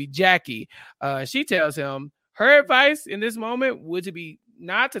name to be Jackie. She tells him her advice in this moment would to be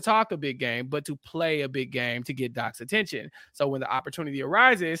not to talk a big game, but to play a big game to get Doc's attention. So when the opportunity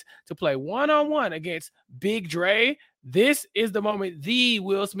arises to play one-on-one against Big Dre, this is the moment the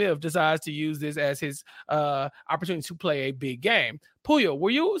Will Smith decides to use this as his opportunity to play a big game. Puya,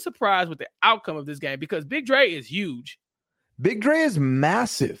 were you surprised with the outcome of this game? Because Big Dre is huge. Big Dre is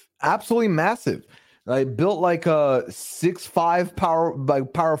massive, absolutely massive. Like built like a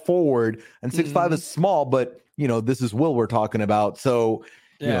 6'5" power forward, and 6'5" is small, but this is Will we're talking about. So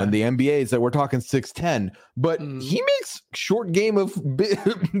in the NBA is that we're talking 6'10", but he makes short game of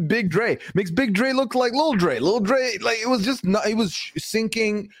Big Dre, makes Big Dre look like Lil Dre. Lil Dre, like it was just not, he was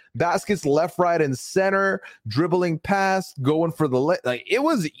sinking baskets left, right, and center, dribbling past, going for the like it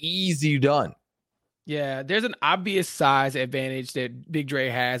was easy done. Yeah, there's an obvious size advantage that Big Dre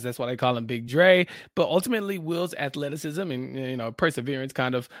has. That's why they call him Big Dre. But ultimately, Will's athleticism and perseverance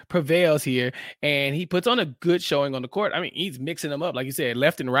kind of prevails here, and he puts on a good showing on the court. I mean, he's mixing them up, like you said,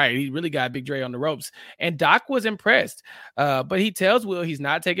 left and right. He really got Big Dre on the ropes, and Doc was impressed. But he tells Will he's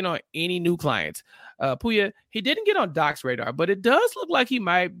not taking on any new clients. Puya, he didn't get on Doc's radar, but it does look like he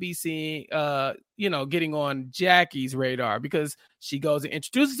might be seeing, getting on Jackie's radar because she goes and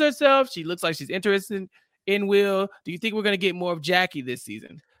introduces herself. She looks like she's interested in Will. Do you think we're going to get more of Jackie this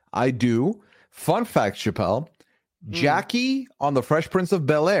season? I do. Fun fact, Chappelle. Jackie on The Fresh Prince of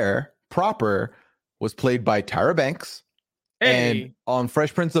Bel-Air proper was played by Tyra Banks. Hey. And on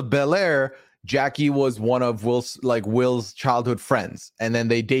Fresh Prince of Bel-Air, Jackie was one of Will's childhood friends. And then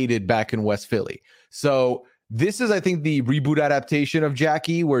they dated back in West Philly. So this is, I think, the reboot adaptation of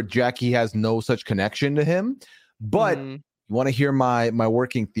Jackie, where Jackie has no such connection to him. But you want to hear my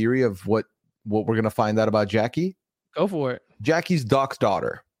working theory of what we're going to find out about Jackie? Go for it. Jackie's Doc's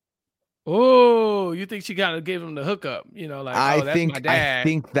daughter. Oh, you think she kind of gave him the hookup? That's my dad. I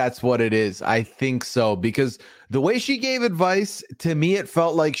think that's what it is. I think so, because the way she gave advice, to me, it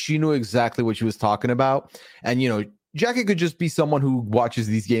felt like she knew exactly what she was talking about. And, Jackie could just be someone who watches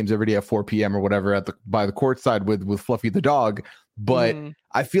these games every day at 4 p.m. or whatever by the courtside with Fluffy the dog. But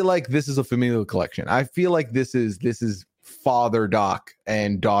I feel like this is a familial collection. I feel like this is father Doc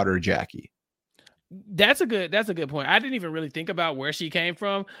and daughter Jackie. That's a good point. I didn't even really think about where she came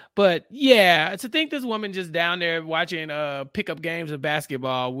from, but yeah, to think this woman just down there watching pickup games of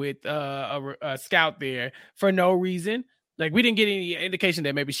basketball with a scout there for no reason. Like, we didn't get any indication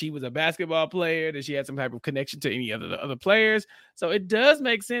that maybe she was a basketball player, that she had some type of connection to any other players. So it does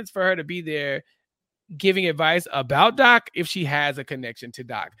make sense for her to be there giving advice about Doc if she has a connection to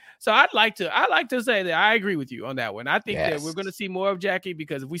Doc. So I like to say that I agree with you on that one. I think that we're going to see more of Jackie,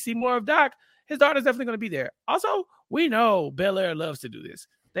 because if we see more of Doc, his daughter's definitely going to be there. Also, we know Bel-Air loves to do this.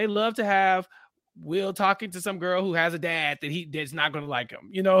 They love to have Will talking to some girl who has a dad that's not going to like him,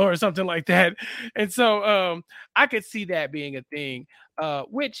 or something like that. And so I could see that being a thing,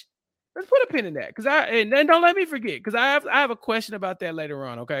 which let's put a pin in that. And then don't let me forget, because I have a question about that later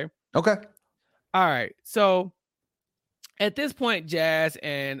on. Okay. Okay. All right. So at this point, Jazz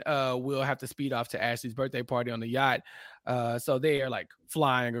and Will have to speed off to Ashley's birthday party on the yacht. So they are like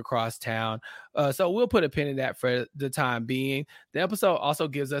flying across town. So we'll put a pin in that for the time being. The episode also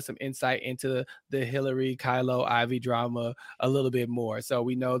gives us some insight into the Hillary, Kylo, Ivy drama a little bit more. So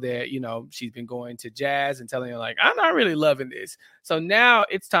we know that, she's been going to Jazz and telling her like, I'm not really loving this. So now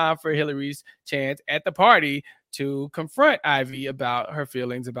it's time for Hillary's chance at the party to confront Ivy about her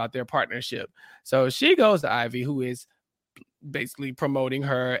feelings about their partnership. So she goes to Ivy, who is basically promoting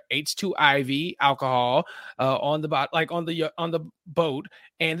her H2IV alcohol on the boat.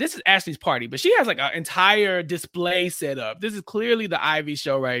 And this is Ashley's party, but she has like an entire display set up. This is clearly the Ivy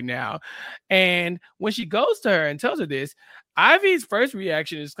show right now. And when she goes to her and tells her this, Ivy's first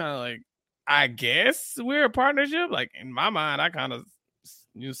reaction is kind of like, I guess we're a partnership. Like in my mind, I kind of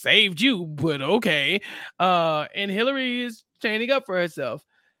saved you, but okay. And Hillary is standing up for herself.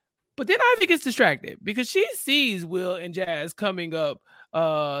 But then Ivy gets distracted because she sees Will and Jazz coming up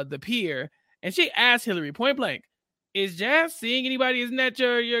the pier, and she asks Hillary point blank, "Is Jazz seeing anybody? Isn't that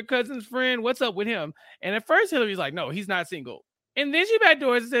your cousin's friend? What's up with him?" And at first Hillary's like, "No, he's not single." And then she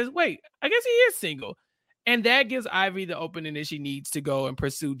backdoors and says, "Wait, I guess he is single." And that gives Ivy the opening that she needs to go and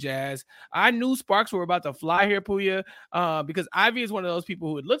pursue Jazz. I knew sparks were about to fly here, Puya, because Ivy is one of those people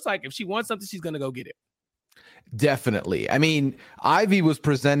who it looks like if she wants something, she's going to go get it. Definitely. I mean, Ivy was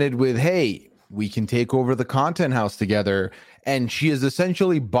presented with, hey, we can take over the content house together. And she has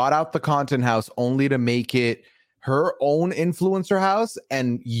essentially bought out the content house only to make it her own influencer house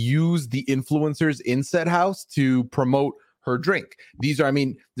and use the influencers in said house to promote her drink. There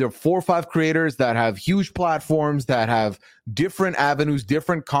are 4 or 5 creators that have huge platforms that have different avenues,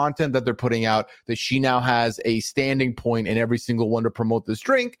 different content that they're putting out, that she now has a standing point in every single one to promote this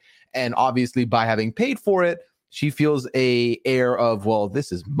drink. And obviously by having paid for it, she feels a air of, well,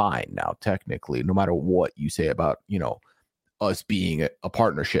 this is mine now, technically, no matter what you say about, us being a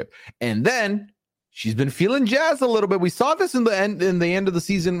partnership. And then she's been feeling Jazz a little bit. We saw this in the end of the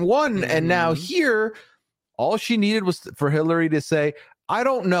season 1. Mm-hmm. And now here, all she needed was for Hillary to say, I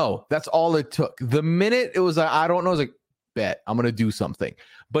don't know. That's all it took. The minute it was like, I don't know, I was like, bet, I'm going to do something.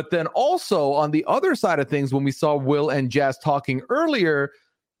 But then also on the other side of things, when we saw Will and Jazz talking earlier,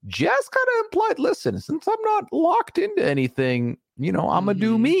 Jazz kind of implied, listen, since I'm not locked into anything, I'm going to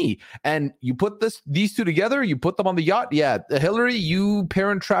do me. And you put these two together, you put them on the yacht. Yeah, Hillary, you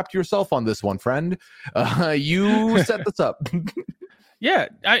parent trapped yourself on this one, friend. You set this up. Yeah,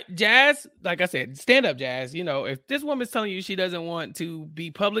 Jazz, like I said, stand up, Jazz. If this woman's telling you she doesn't want to be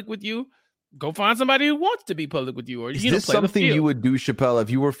public with you, go find somebody who wants to be public with you. Or is this something you would do, Chappelle,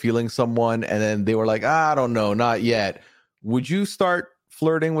 if you were feeling someone and then they were like, I don't know, not yet? Would you start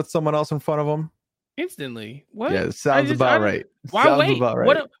flirting with someone else in front of them? Instantly. What? Yeah, it sounds about right. Why wait?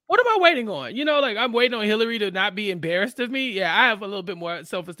 What am I waiting on? I'm waiting on Hillary to not be embarrassed of me. Yeah, I have a little bit more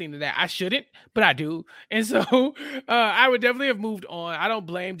self-esteem than that. I shouldn't, but I do. And so I would definitely have moved on. I don't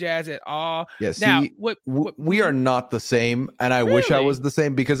blame Jazz at all. Yeah, now, we are not the same, and I wish I was the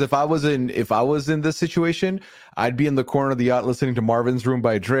same, because if I was in this situation, I'd be in the corner of the yacht listening to Marvin's Room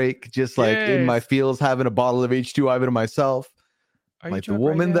by Drake, just like in my feels, having a bottle of H2O to myself. Like the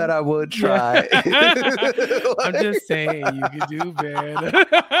woman right that I would try. Yeah. I'm just saying you could do better.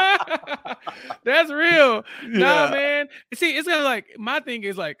 That's real. Yeah. No, man. See, it's kind of like, my thing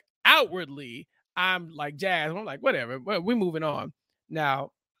is like outwardly, I'm like Jazz. I'm like, whatever, but we're moving on.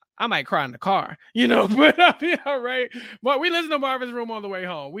 Now, I might cry in the car, but I'll be all right. But we listen to Marvin's Room on the way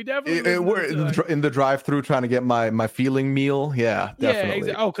home. We definitely we're in the drive-thru trying to get my feeling meal. Yeah, definitely. Yeah,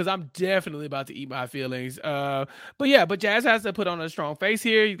 exactly. Oh, because I'm definitely about to eat my feelings. But Jazz has to put on a strong face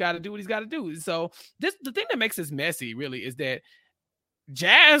here. He's got to do what he's got to do. So the thing that makes this messy really is that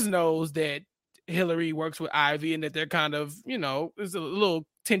Jazz knows that Hillary works with Ivy and that they're kind of, there's a little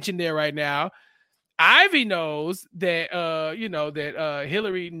tension there right now. Ivy knows that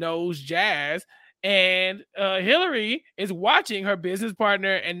Hillary knows Jazz, and Hillary is watching her business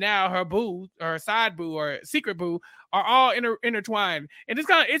partner and now her boo, or her side boo, or secret boo are all intertwined, and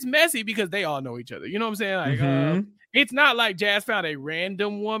it's messy because they all know each other. You know what I'm saying? Like it's not like Jazz found a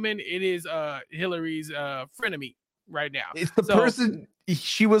random woman. It is Hillary's frenemy right now. It's the person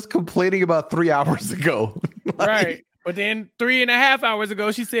she was complaining about 3 hours ago. Right. But then 3.5 hours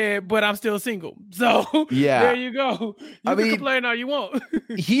ago, she said, but I'm still single. So yeah, there you go. You can complain all you want.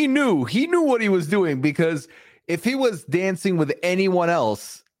 He knew what he was doing, because if he was dancing with anyone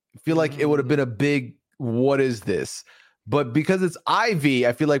else, I feel like it would have been a big, what is this? But because it's Ivy,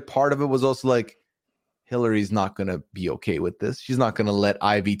 I feel like part of it was also like, Hillary's not going to be okay with this. She's not going to let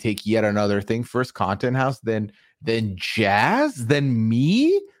Ivy take yet another thing. First content house, then Jazz, then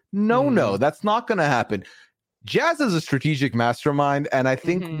me? No, that's not going to happen. Jazz is a strategic mastermind, and I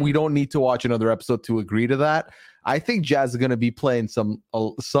think we don't need to watch another episode to agree to that. I think Jazz is going to be playing some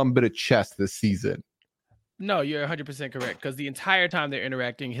bit of chess this season. No, you're 100% correct, because the entire time they're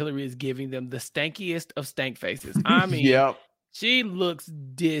interacting, Hillary is giving them the stankiest of stank faces. I mean, yep. She looks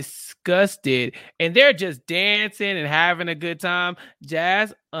disgusted, and they're just dancing and having a good time.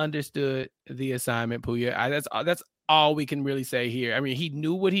 Jazz understood the assignment, Puya. That's all we can really say here. I mean, he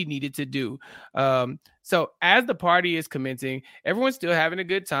knew what he needed to do. So as the party is commencing, everyone's still having a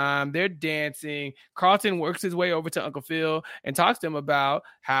good time. They're dancing. Carlton works his way over to Uncle Phil and talks to him about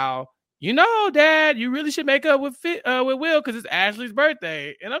how, Dad, you really should make up with Will because it's Ashley's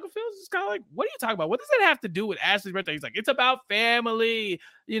birthday. And Uncle Phil's just kind of like, what are you talking about? What does that have to do with Ashley's birthday? He's like, it's about family,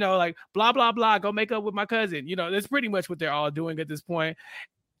 like blah, blah, blah. Go make up with my cousin. That's pretty much what they're all doing at this point.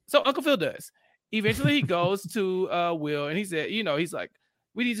 So Uncle Phil does. Eventually he goes to Will and he said, he's like,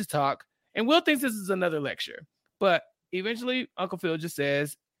 we need to talk. And Will thinks this is another lecture. But eventually Uncle Phil just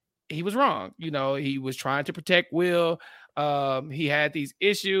says he was wrong. He was trying to protect Will. He had these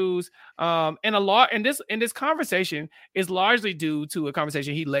issues, and this conversation is largely due to a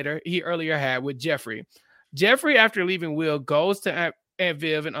conversation he earlier had with Jeffrey. Jeffrey, after leaving Will, goes to Aunt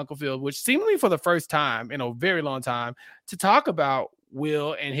Viv and Uncle Phil, which seemingly for the first time in a very long time, to talk about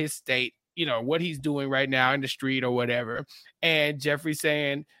Will and his state, what he's doing right now in the street or whatever. And Jeffrey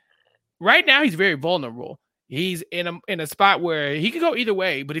saying, right now he's very vulnerable. He's in a spot where he could go either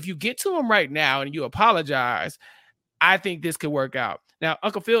way, but if you get to him right now and you apologize, I think this could work out. Now,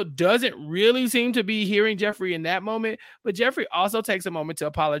 Uncle Phil doesn't really seem to be hearing Jeffrey in that moment, but Jeffrey also takes a moment to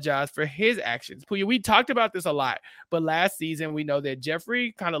apologize for his actions. Pooya, we talked about this a lot, but last season we know that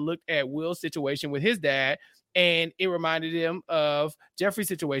Jeffrey kind of looked at Will's situation with his dad, and it reminded him of Jeffrey's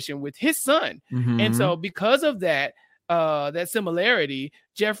situation with his son. Mm-hmm. And so because of that similarity,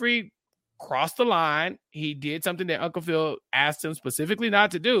 Jeffrey crossed the line. He did something that Uncle Phil asked him specifically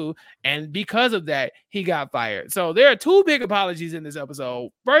not to do, and because of that, he got fired. So there are two big apologies in this episode.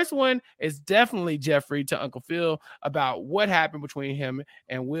 First one is definitely Jeffrey to Uncle Phil about what happened between him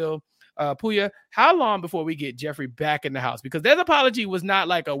and Will. Pooya, how long before we get Jeffrey back in the house? Because that apology was not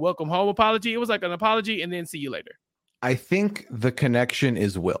like a welcome home apology. It was like an apology and then see you later. I think the connection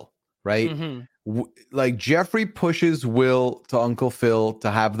is Will, right? Mm-hmm. Like Jeffrey pushes Will to Uncle Phil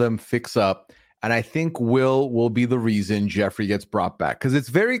to have them fix up. And I think Will be the reason Jeffrey gets brought back. Because it's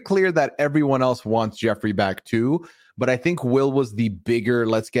very clear that everyone else wants Jeffrey back too. But I think Will was the bigger,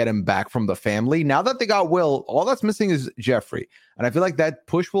 let's get him back from the family. Now that they got Will, all that's missing is Jeffrey. And I feel like that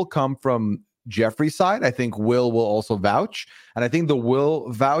push will come from Jeffrey's side. I think Will also vouch. And I think the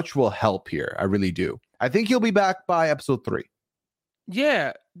Will vouch will help here. I really do. I think he'll be back by episode 3.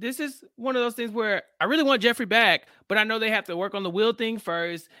 Yeah, this is one of those things where I really want Jeffrey back, but I know they have to work on the Will thing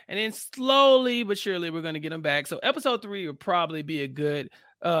first, and then slowly but surely we're going to get him back. So episode 3 will probably be a good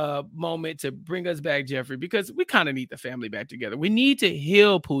moment to bring us back Jeffrey, because we kind of need the family back together. We need to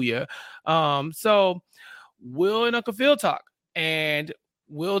heal Pooya. So Will and Uncle Phil talk, and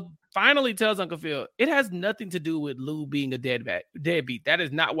Will finally tells Uncle Phil it has nothing to do with Lou being a deadbeat. That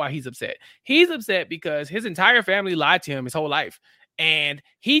is not why he's upset. He's upset because his entire family lied to him his whole life. And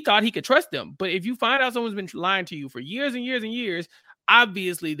he thought he could trust them. But if you find out someone's been lying to you for years and years and years,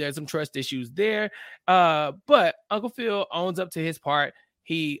 obviously there's some trust issues there. But Uncle Phil owns up to his part.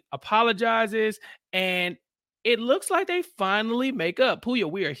 He apologizes, and it looks like they finally make up.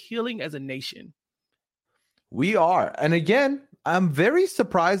 Pooya, we are healing as a nation. We are. And again, I'm very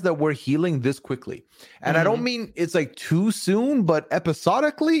surprised that we're healing this quickly. And I don't mean it's like too soon, but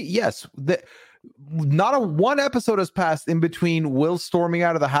episodically, yes. Not one episode has passed in between Will storming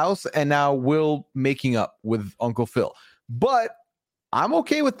out of the house and now Will making up with Uncle Phil. But I'm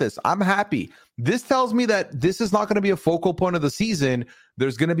okay with this. I'm happy. This tells me that this is not going to be a focal point of the season.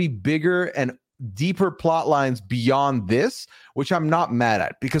 There's going to be bigger and deeper plot lines beyond this, which I'm not mad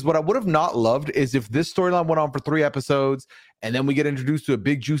at. Because what I would have not loved is if this storyline went on for 3 episodes and then we get introduced to a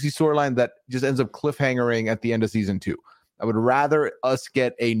big juicy storyline that just ends up cliffhangering at the end of season 2. I would rather us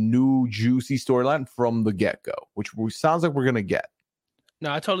get a new juicy storyline from the get-go, which sounds like we're going to get.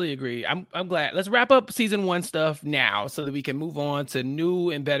 No, I totally agree. I'm glad. Let's wrap up season 1 stuff now so that we can move on to new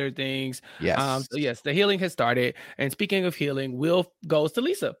and better things. Yes. So yes, the healing has started. And speaking of healing, Will goes to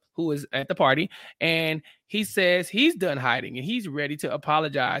Lisa, who is at the party, and he says he's done hiding and he's ready to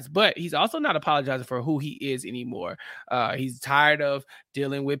apologize, but he's also not apologizing for who he is anymore. He's tired of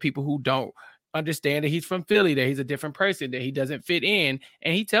dealing with people who don't understand that he's from Philly, that he's a different person, that he doesn't fit in.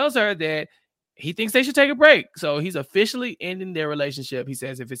 And he tells her that he thinks they should take a break. So he's officially ending their relationship. He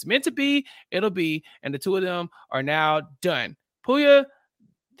says if it's meant to be, it'll be. And the two of them are now done. Pooya,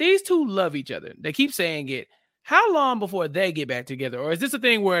 these two love each other. They keep saying it. How long before they get back together? Or is this a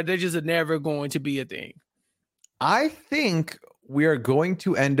thing where they're just never going to be a thing? I think we are going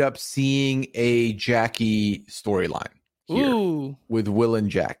to end up seeing a Jackie storyline here with Will and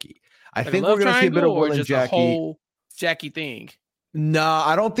Jackie. I think we're going to see a bit of Will and Jackie. The whole Jackie thing. No,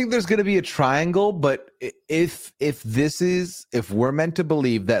 I don't think there's going to be a triangle, but if we're meant to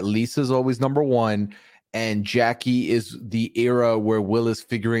believe that Lisa's always number one and Jackie is the era where Will is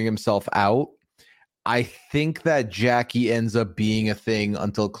figuring himself out, I think that Jackie ends up being a thing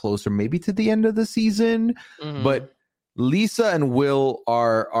until closer maybe to the end of the season. Mm-hmm. But Lisa and Will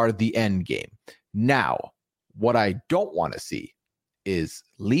are the end game. Now, what I don't want to see is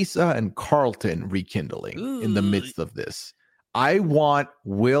Lisa and Carlton rekindling in the midst of this. I want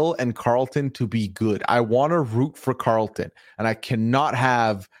Will and Carlton to be good. I want to root for Carlton, and I cannot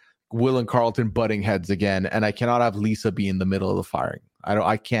have Will and Carlton butting heads again, and I cannot have Lisa be in the middle of the firing.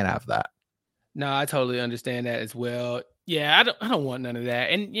 I can't have that. No, I totally understand that as well. Yeah, I don't want none of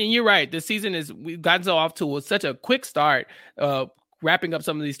that. And you're right. This season we've gotten so off to such a quick start, wrapping up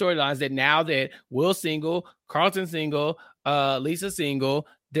some of these storylines that now that Will's single, Carlton's single, Lisa's single,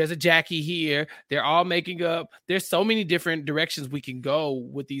 there's a Jackie here. They're all making up. There's so many different directions we can go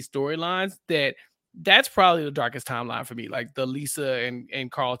with these storylines that's probably the darkest timeline for me. Like the Lisa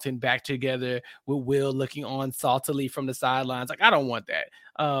and Carlton back together with Will looking on saltily from the sidelines. Like, I don't want that.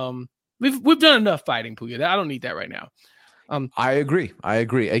 We've done enough fighting, Puya. I don't need that right now. I agree.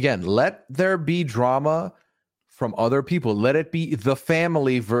 Again, let there be drama from other people. Let it be the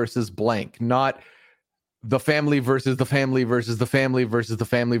family versus blank, not the family versus the family versus the family versus the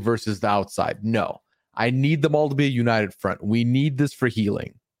family versus the outside. No, I need them all to be a united front. We need this for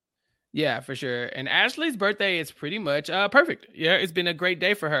healing. Yeah, for sure. And Ashley's birthday is pretty much perfect. Yeah, it's been a great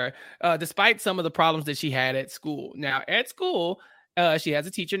day for her, despite some of the problems that she had at school. Now, at school, she has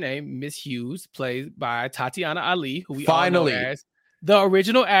a teacher named Miss Hughes, played by Tatiana Ali, who we all know as the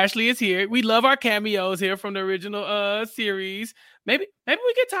original Ashley is here. We love our cameos here from the original series. Maybe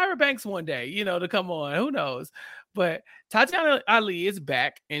we get Tyra Banks one day, to come on. Who knows? But Tatiana Ali is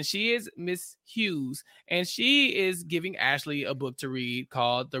back, and she is Miss Hughes, and she is giving Ashley a book to read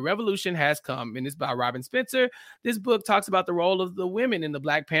called The Revolution Has Come, and it's by Robin Spencer. This book talks about the role of the women in the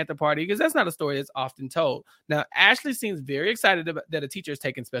Black Panther Party, because that's not a story that's often told. Now, Ashley seems very excited that a teacher is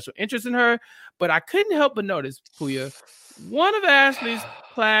taking special interest in her, but I couldn't help but notice, Puya, one of Ashley's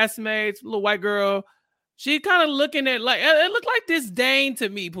classmates, little white girl, she kind of looking at, like, it looked like disdain to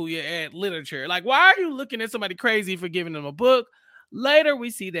me, Puya, at literature. Like, why are you looking at somebody crazy for giving them a book? Later, we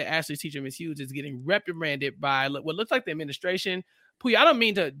see that Ashley's teacher, Miss Hughes, is getting reprimanded by what looks like the administration. Puya, I don't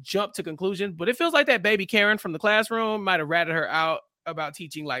mean to jump to conclusions, but it feels like that baby Karen from the classroom might have ratted her out about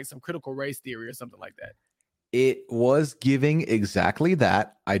teaching like some critical race theory or something like that. It was giving exactly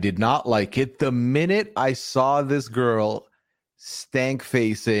that. I did not like it. The minute I saw this girl stank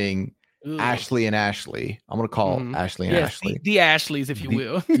facing Ashley and Ashley, I'm going to call Ashley and Ashley. The Ashleys, if you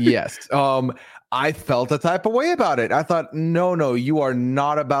will. Yes. I felt a type of way about it. I thought, no, you are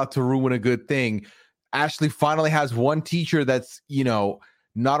not about to ruin a good thing. Ashley finally has one teacher that's,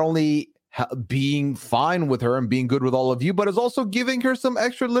 not only being fine with her and being good with all of you, but is also giving her some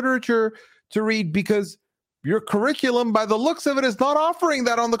extra literature to read, because your curriculum, by the looks of it, is not offering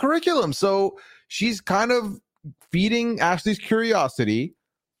that on the curriculum. So she's kind of feeding Ashley's curiosity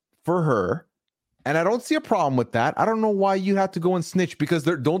for her, and I don't see a problem with that. I don't know why you had to go and snitch, because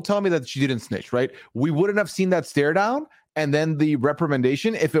don't tell me that she didn't snitch, right? We wouldn't have seen that stare down and then the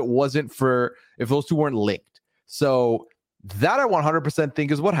reprimandation if those two weren't linked. So that I 100%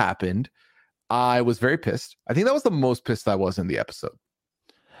 think is what happened. I was very pissed. I think that was the most pissed I was in the episode.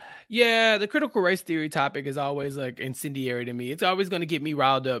 Yeah, the critical race theory topic is always like incendiary to me. It's always going to get me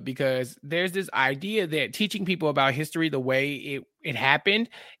riled up, because there's this idea that teaching people about history the way it happened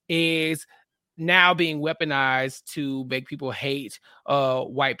is now being weaponized to make people hate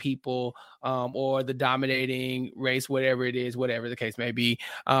white people or the dominating race, whatever it is, whatever the case may be.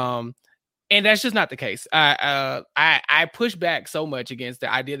 And that's just not the case. I push back so much against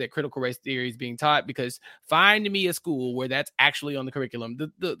the idea that critical race theory is being taught, because find me a school where that's actually on the curriculum.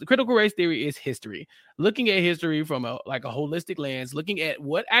 The critical race theory is history, looking at history from a holistic lens, looking at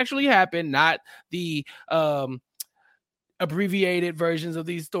what actually happened, not the abbreviated versions of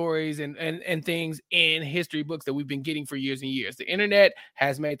these stories and things in history books that we've been getting for years and years. The internet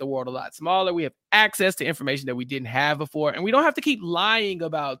has made the world a lot smaller. We have access to information that we didn't have before, and we don't have to keep lying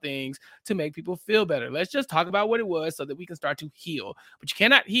about things to make people feel better. Let's just talk about what it was so that we can start to heal. But you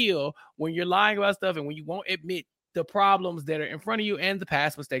cannot heal when you're lying about stuff and when you won't admit the problems that are in front of you and the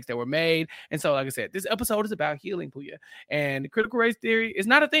past mistakes that were made. And so, like I said, this episode is about healing, Puya. And critical race theory is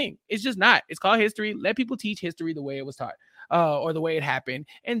not a thing. It's just not. It's called history. Let people teach history the way it was taught, or the way it happened.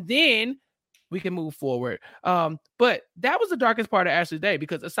 And then we can move forward. But that was the darkest part of Ashley's day,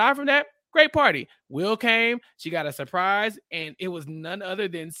 because aside from that, great party. Will came. She got a surprise, and it was none other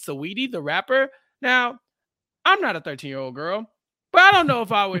than Saweetie, the rapper. Now, I'm not a 13-year-old girl, but I don't know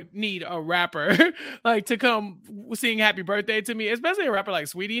if I would need a rapper to come sing happy birthday to me, especially a rapper like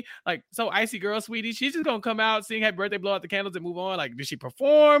Saweetie, so icy girl Saweetie. She's just going to come out, sing happy birthday, blow out the candles, and move on. Did she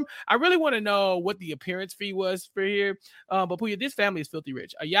perform? I really want to know what the appearance fee was for here. But Puya, this family is filthy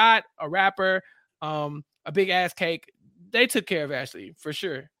rich. A yacht, a rapper, a big ass cake. they took care of Ashley for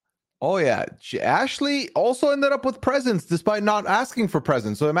sure. Oh yeah, Ashley also ended up with presents despite not asking for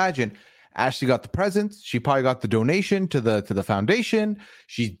presents. So imagine, Ashley got the presents. She probably got the donation to the foundation.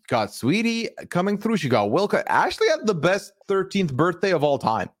 She got Sweetie coming through. She got Wilka. Ashley had the best 13th birthday of all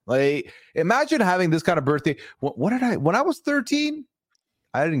time. Like, imagine having this kind of birthday. When I was 13,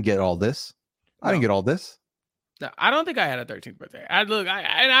 I didn't get all this. I didn't get all this. No, I don't think I had a 13th birthday.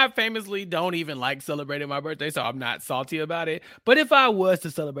 I famously don't even like celebrating my birthday, so I'm not salty about it. But if I was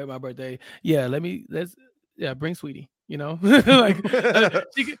to celebrate my birthday, let's bring Sweetie. You know, like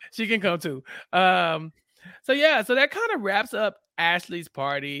she can come too. So that kind of wraps up Ashley's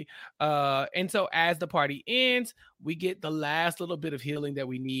party. And so as the party ends, we get the last little bit of healing that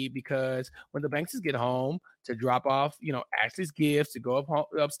we need, because when the Bankses get home to drop off, Ashley's gifts, to go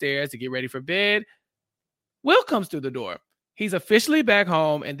upstairs to get ready for bed, Will comes through the door. He's officially back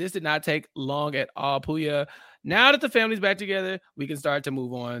home, and this did not take long at all. Puya, now that the family's back together, we can start to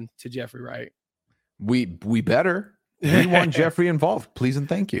move on to Jeffrey, right? We better. We want Jeffrey involved. Please and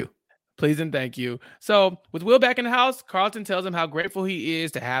thank you. Please and thank you. So with Will back in the house, Carlton tells him how grateful he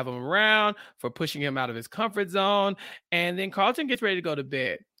is to have him around, for pushing him out of his comfort zone. And then Carlton gets ready to go to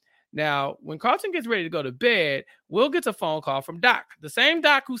bed. Now, when Carlton gets ready to go to bed, Will gets a phone call from Doc, the same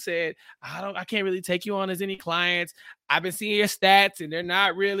Doc who said, I can't really take you on as any clients. I've been seeing your stats and they're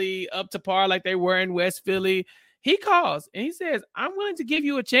not really up to par like they were in West Philly. He calls and he says, I'm willing to give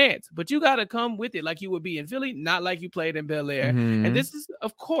you a chance, but you got to come with it like you would be in Philly, not like you played in Bel Air. Mm-hmm. And this is,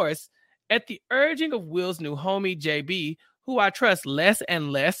 of course, at the urging of Will's new homie, JB, who I trust less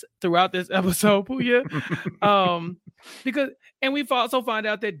and less throughout this episode, Puya. And we also find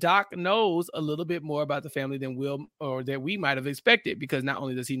out that Doc knows a little bit more about the family than Will, or that we might have expected, because not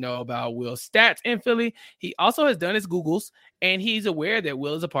only does he know about Will's stats in Philly, he also has done his Googles, and he's aware that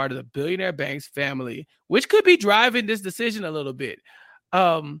Will is a part of the Billionaire Banks family, which could be driving this decision a little bit.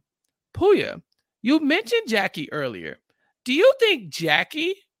 Puya, you mentioned Jackie earlier. Do you think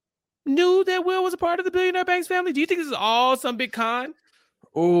Jackie knew that Will was a part of the Billionaire Banks family? Do you think this is all some big con?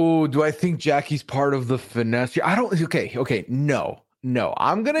 Oh, do I think Jackie's part of the finesse? Okay. No.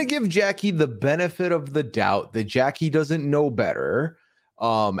 I'm going to give Jackie the benefit of the doubt that Jackie doesn't know better.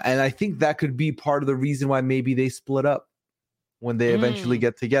 And I think that could be part of the reason why maybe they split up when they eventually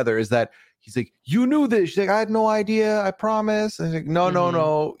get together, is that he's like, you knew this. She's like, I had no idea. I promise. And he's like,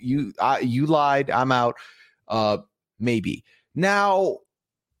 no. You lied. I'm out. Maybe. Now,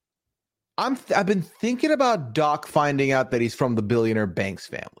 I've been thinking about Doc finding out that he's from the Billionaire Banks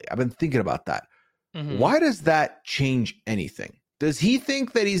family. I've been thinking about that. Mm-hmm. Why does that change anything? Does he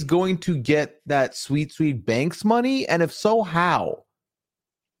think that he's going to get that sweet, sweet Banks money? And if so, how?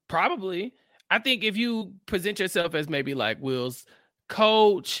 Probably. I think if you present yourself as maybe like Will's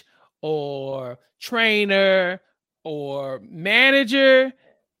coach or trainer or manager,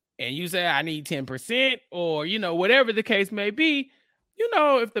 and you say, I need 10%, or, whatever the case may be,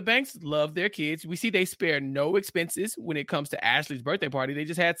 if the Banks love their kids, we see they spare no expenses when it comes to Ashley's birthday party. They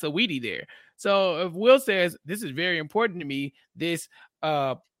just had Saweetie there. So if Will says, this is very important to me, this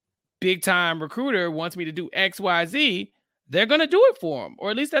big time recruiter wants me to do X, Y, Z, they're going to do it for him. Or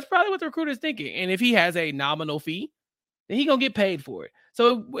at least that's probably what the recruiter's thinking. And if he has a nominal fee, then he's going to get paid for it.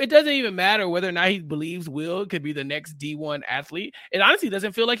 So it doesn't even matter whether or not he believes Will could be the next D1 athlete. It honestly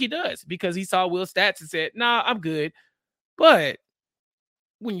doesn't feel like he does, because he saw Will's stats and said, nah, I'm good. But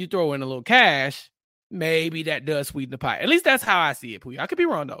when you throw in a little cash, maybe that does sweeten the pie. At least that's how I see it, Puya. I could be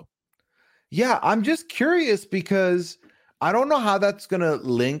wrong, though. Yeah, I'm just curious, because I don't know how that's going to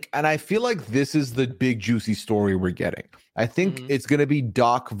link. And I feel like this is the big juicy story we're getting. I think it's going to be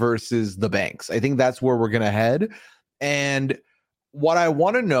Doc versus the Banks. I think that's where we're going to head. And what I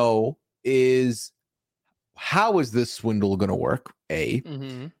want to know is, how is this swindle going to work? A.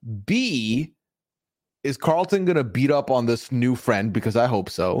 B, is Carlton going to beat up on this new friend? Because I hope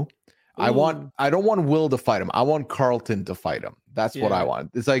so. Ooh. I don't want Will to fight him. I want Carlton to fight him. That's what I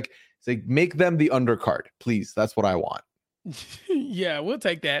want. It's like make them the undercard, please. That's what I want. Yeah, we'll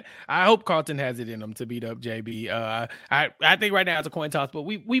take that. I hope Carlton has it in him to beat up JB. I think right now it's a coin toss, but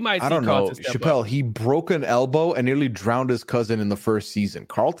we might see. I don't Carlton know. Chappelle, he broke an elbow and nearly drowned his cousin in the first season.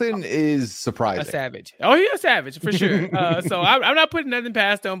 Carlton is surprising. A savage. Oh, he's a savage for sure. So I'm not putting nothing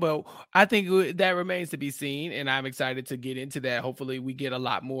past him, but I think that remains to be seen, and I'm excited to get into that. Hopefully we get a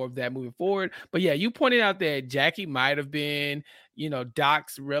lot more of that moving forward. But yeah, you pointed out that Jackie might have been,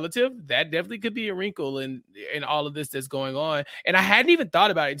 Doc's relative. That definitely could be a wrinkle in all of this that's going on. And I hadn't even thought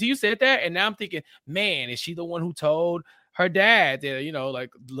about it until you said that. And now I'm thinking, man, is she the one who told her dad that,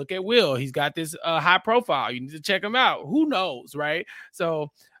 look at Will, he's got this high profile, you need to check him out? Who knows, right? So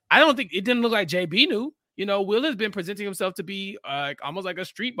I don't think, it didn't look like JB knew. You know, Will has been presenting himself to be almost like a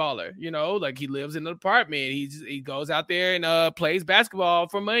street baller. You know, like he lives in an apartment. He goes out there and plays basketball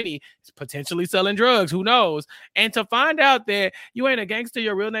for money. He's potentially selling drugs. Who knows? And to find out that you ain't a gangster,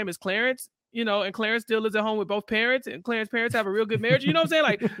 your real name is Clarence. You know, and Clarence still lives at home with both parents, and Clarence's parents have a real good marriage. You know what I'm saying?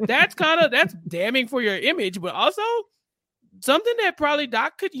 Like that's damning for your image, but also something that probably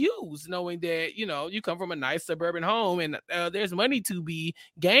Doc could use, knowing that, you know, you come from a nice suburban home and there's money to be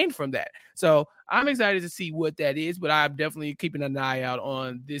gained from that. So I'm excited to see what that is, but I'm definitely keeping an eye out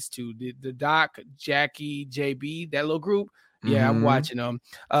on this too. The Doc, Jackie, JB, that little group. Yeah, I'm watching them.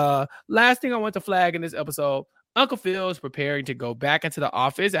 Last thing I want to flag in this episode, Uncle Phil is preparing to go back into the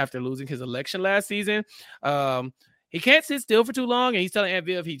office after losing his election last season. He can't sit still for too long, and he's telling Aunt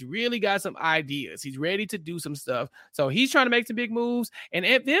Viv he's really got some ideas. He's ready to do some stuff. So he's trying to make some big moves, and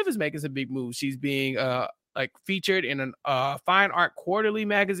Aunt Viv is making some big moves. She's being featured in a Fine Art Quarterly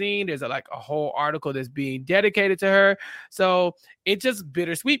magazine. There's a whole article that's being dedicated to her. So it's just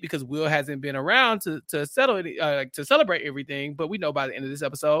bittersweet because Will hasn't been around to settle it, to celebrate everything. But we know by the end of this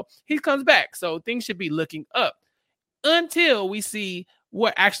episode, he comes back. So things should be looking up until we see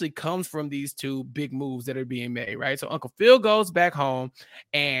what actually comes from these two big moves that are being made, right? So Uncle Phil goes back home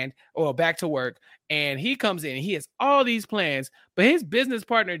back to work, and he comes in and he has all these plans, but his business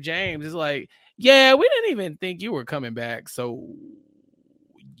partner, James, is like, yeah, we didn't even think you were coming back. So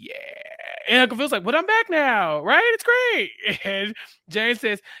yeah. And Uncle Phil's like, but I'm back now, right? It's great. And James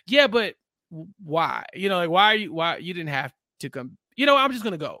says, yeah, but why? You know, like, why you didn't have to come? You know, I'm just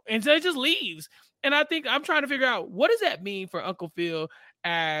going to go. And so he just leaves. And I think I'm trying to figure out, what does that mean for Uncle Phil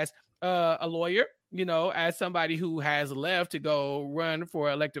as a lawyer, you know, as somebody who has left to go run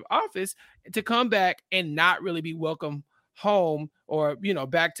for elective office, to come back and not really be welcome home or, you know,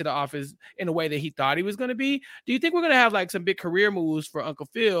 back to the office in a way that he thought he was going to be. Do you think we're going to have like some big career moves for Uncle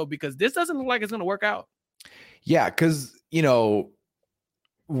Phil? Because this doesn't look like it's going to work out. Yeah, because, you know,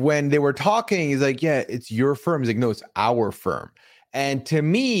 when they were talking, he's like, yeah, it's your firm. He's like, no, it's our firm. And to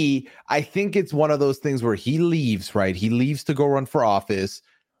me, I think it's one of those things where he leaves, right? He leaves to go run for office.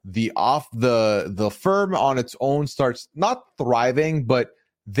 The firm on its own starts not thriving, but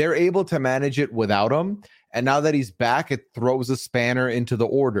they're able to manage it without him. And now that he's back, it throws a spanner into the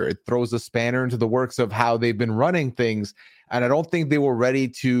order. It throws a spanner into the works of how they've been running things. And I don't think they were ready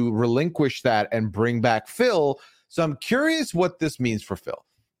to relinquish that and bring back Phil. So I'm curious what this means for Phil.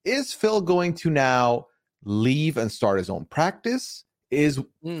 Is Phil going to now leave and start his own practice? Is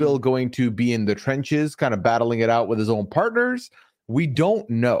Phil going to be in the trenches, kind of battling it out with his own partners? We don't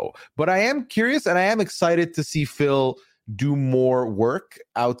know. But I am curious, and I am excited to see Phil do more work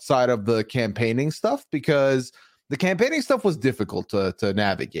outside of the campaigning stuff, because the campaigning stuff was difficult to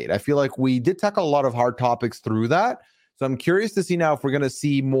navigate. I feel like we did tackle a lot of hard topics through that. So I'm curious to see now if we're going to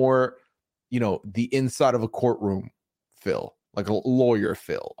see more, you know, the inside of a courtroom Phil, like a lawyer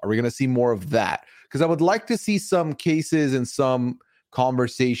Phil. Are we going to see more of that? Because I would like to see some cases and some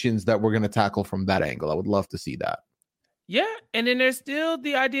conversations that we're going to tackle from that angle. I would love to see that. Yeah, and then there's still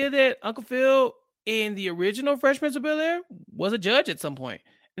the idea that Uncle Phil in the original Fresh Prince of Bel-Air was a judge at some point.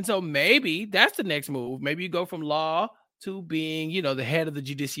 And so maybe that's the next move. Maybe you go from law to being, you know, the head of the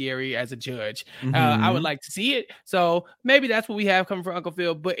judiciary as a judge. I would like to see it. So maybe that's what we have coming from Uncle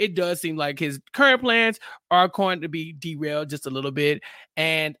Phil, but it does seem like his current plans are going to be derailed just a little bit.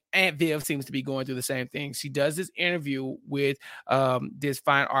 And Aunt Viv seems to be going through the same thing. She does this interview with this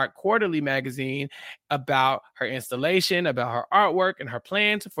Fine Art Quarterly magazine about her installation, about her artwork and her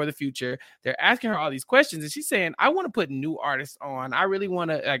plans for the future. They're asking her all these questions, and she's saying, I want to put new artists on. I really want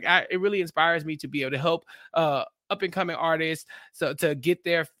to, it really inspires me to be able to help up and coming artists, so to get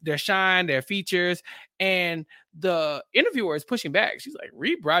their shine, their features. And the interviewer is pushing back. She's like,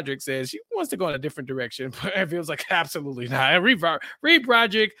 Reed Broderick says she wants to go in a different direction. But it feels like, absolutely not. Reed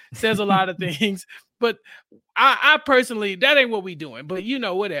Broderick says a lot of things, but I personally, that ain't what we doing, but you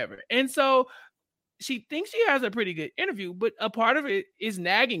know, whatever. And so she thinks she has a pretty good interview, but a part of it is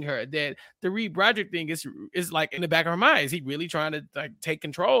nagging her that the Reed Broderick thing is like in the back of her mind. Is he really trying to like take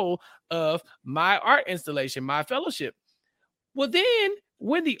control of my art installation, my fellowship? Well, then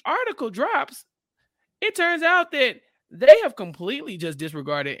when the article drops, it turns out that they have completely just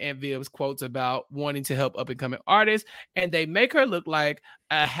disregarded Aunt Viv's quotes about wanting to help up-and-coming artists, and they make her look like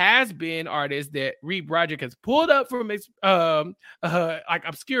a has-been artist that Reed Broderick has pulled up from like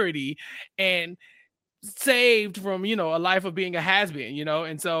obscurity and saved from, you know, a life of being a has-been, you know.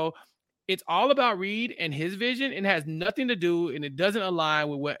 And so it's all about Reed and his vision, and has nothing to do, and it doesn't align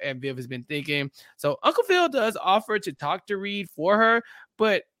with what Aunt Viv has been thinking. So Uncle Phil does offer to talk to Reed for her,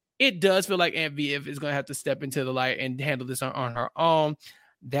 but it does feel like Aunt Viv is going to have to step into the light and handle this on her own.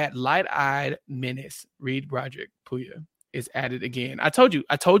 that light-eyed menace, Reed Broderick, Puya, is at it again. I told you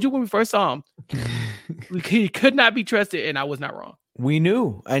when we first saw him, he could not be trusted, and I was not wrong. We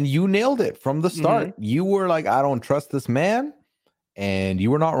knew, and you nailed it from the start. Mm-hmm. You were like, I don't trust this man, and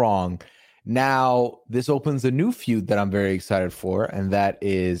you were not wrong. Now, this opens a new feud that I'm very excited for, and that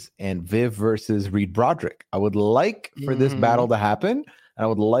is Aunt Viv versus Reed Broderick. I would like for this battle to happen, and I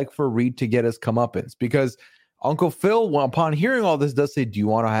would like for Reed to get his comeuppance, because Uncle Phil, upon hearing all this, does say, do you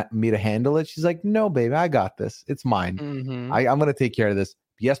want me to handle it? She's like, no, baby, I got this. It's mine. Mm-hmm. I'm going to take care of this.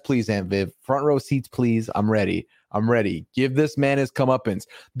 Yes, please, Aunt Viv. Front row seats, please. I'm ready. Give this man his comeuppance.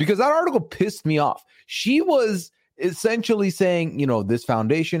 Because that article pissed me off. She was essentially saying, you know, this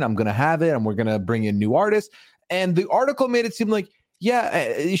foundation, I'm going to have it, and we're going to bring in new artists. And the article made it seem like,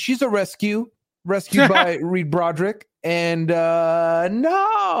 yeah, she's a rescued by Reed Broderick. And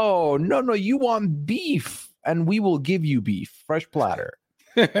no, you want beef, and we will give you beef, fresh platter.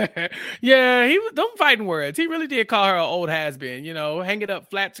 Yeah, them fighting words. He really did call her an old has-been, you know, hang it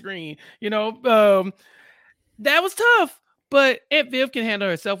up flat screen, you know. That was tough. But Aunt Viv can handle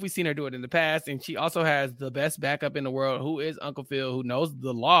herself. We've seen her do it in the past. And she also has the best backup in the world, who is Uncle Phil, who knows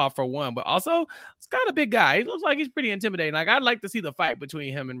the law for one. But also, it's kind of a big guy. He looks like he's pretty intimidating. Like, I'd like to see the fight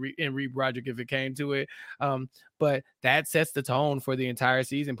between him and Reed Broderick if it came to it. But that sets the tone for the entire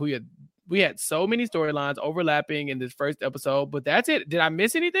season. Puya, we had so many storylines overlapping in this first episode. But that's it. Did I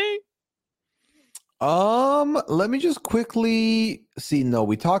miss anything? Let me just quickly see. No,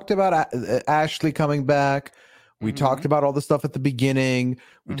 we talked about Ashley coming back. We talked about all the stuff at the beginning.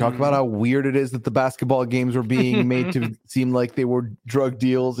 We talked about how weird it is that the basketball games were being made to seem like they were drug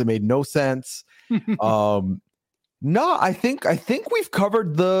deals. It made no sense. No, I think we've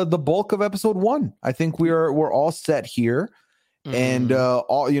covered the bulk of episode 1. I think we're all set here. And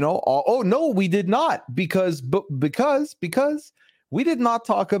we did not, because we did not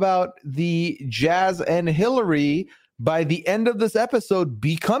talk about the Jazz and Hillary by the end of this episode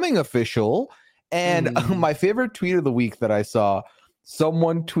becoming official. And my favorite tweet of the week that I saw,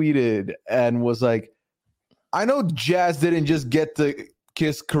 someone tweeted and was like, I know Jazz didn't just get to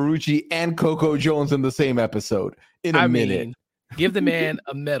kiss Karrueche and Coco Jones in the same episode in a minute. Give the man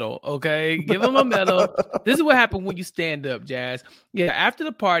a medal, okay? Give him a medal. This is what happened when you stand up, Jazz. Yeah, after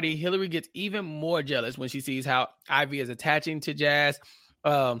the party, Hillary gets even more jealous when she sees how Ivy is attaching to Jazz.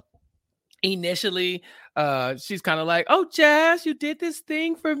 Initially, she's kind of like, oh, Jazz, you did this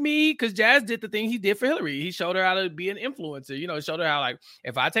thing for me, because Jazz did the thing he did for Hillary. He showed her how to be an influencer, you know, showed her how, like,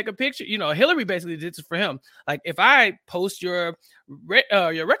 if I take a picture, you know, Hillary basically did this for him. Like, if I post your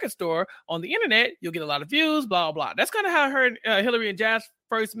record store on the internet, you'll get a lot of views, blah, blah. That's kind of how Hillary and Jazz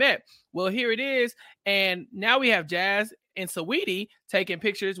first met. Well, here it is. And now we have Jazz and Saweetie taking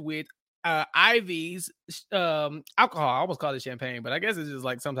pictures with Ivy's alcohol. I almost called it champagne, but I guess it's just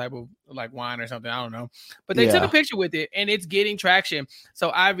like some type of like wine or something. I don't know. But they took a picture with it, and it's getting traction.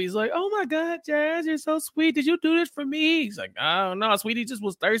 So Ivy's like, oh my God, Jazz, you're so sweet. Did you do this for me? He's like, I don't know. Sweetie just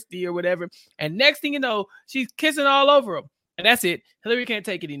was thirsty or whatever. And next thing you know, she's kissing all over him. And that's it. Hillary can't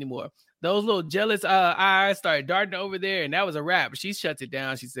take it anymore. Those little jealous eyes started darting over there, and that was a wrap. She shuts it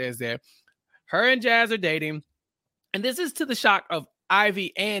down. She says that her and Jazz are dating. And this is to the shock of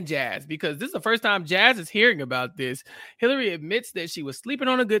Ivy and Jazz, because this is the first time Jazz is hearing about this. Hillary admits that she was sleeping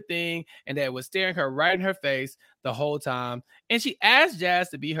on a good thing and that it was staring her right in her face the whole time. And she asked Jazz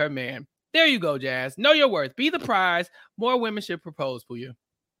to be her man. There you go, Jazz. Know your worth. Be the prize. More women should propose for you.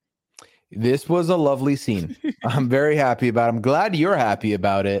 This was a lovely scene. I'm very happy about it. I'm glad you're happy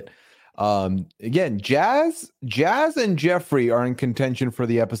about it. Again, Jazz and Jeffrey are in contention for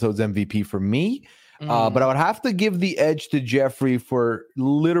the episode's MVP for me. But I would have to give the edge to Jeffrey for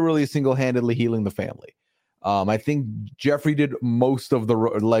literally single-handedly healing the family. I think Jeffrey did most of the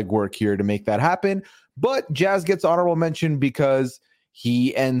legwork here to make that happen. But Jazz gets honorable mention because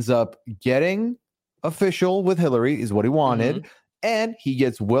he ends up getting official with Hillary, is what he wanted. And he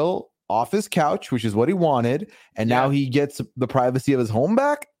gets Will off his couch, which is what he wanted. And now he gets the privacy of his home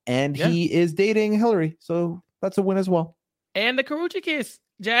back. And he is dating Hillary. So that's a win as well. And the Karrueche kiss.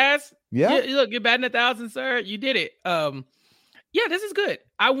 Jazz, look, you're batting 1,000, sir. You did it. This is good.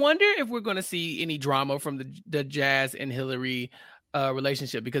 I wonder if we're going to see any drama from the Jazz and Hillary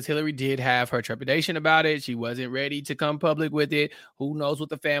relationship, because Hillary did have her trepidation about it. She wasn't ready to come public with it. Who knows what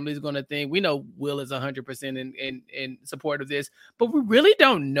the family is going to think? We know Will is 100% in support of this, but we really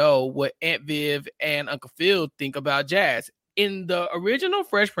don't know what Aunt Viv and Uncle Phil think about Jazz. In the original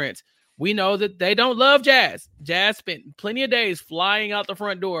Fresh Prince, we know that they don't love Jazz. Jazz spent plenty of days flying out the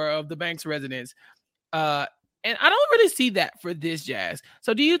front door of the Banks residence. And I don't really see that for this Jazz.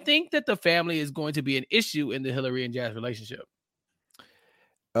 So do you think that the family is going to be an issue in the Hillary and Jazz relationship?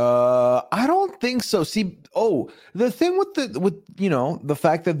 I don't think so. See, the thing with the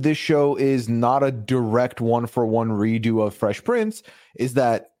fact that this show is not a direct 1-for-1 redo of Fresh Prince is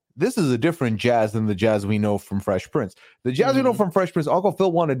that this is a different Jazz than the Jazz we know from Fresh Prince. The Jazz we know from Fresh Prince, Uncle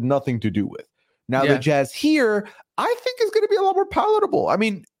Phil wanted nothing to do with. Now the Jazz here, I think, is going to be a lot more palatable. I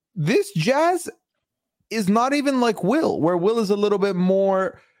mean, this Jazz is not even like Will, where Will is a little bit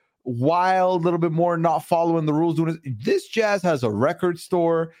more wild, a little bit more not following the rules. This Jazz has a record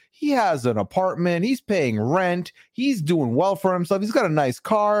store. He has an apartment. He's paying rent. He's doing well for himself. He's got a nice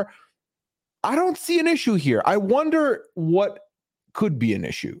car. I don't see an issue here. I wonder what could be an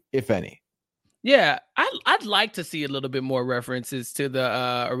issue, if any. Yeah, I'd like to see a little bit more references to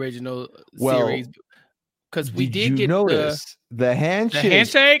the original series, because we did get notice the handshake. The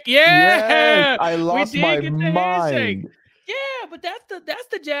handshake, Yes, I lost my mind. Handshake. Yeah, but that's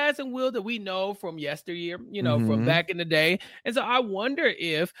the Jazz and Will that we know from yesteryear, from back in the day. And so I wonder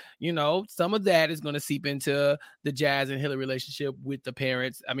if, some of that is going to seep into the Jazz and Hillary relationship with the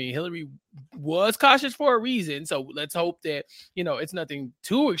parents. I mean, Hillary was cautious for a reason, so let's hope that, it's nothing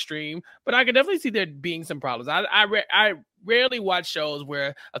too extreme. But I could definitely see there being some problems. I rarely watch shows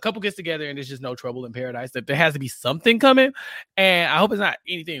where a couple gets together and there's just no trouble in paradise. That there has to be something coming, and I hope it's not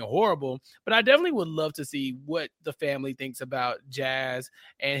anything horrible. But I definitely would love to see what the family thinks about Jazz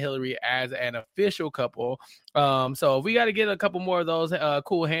and Hillary as an official couple. So if we got to get a couple more of those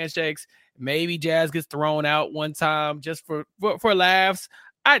cool handshakes, maybe Jazz gets thrown out one time just for laughs,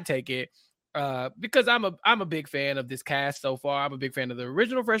 I'd take it. Because I'm a big fan of this cast so far. I'm a big fan of the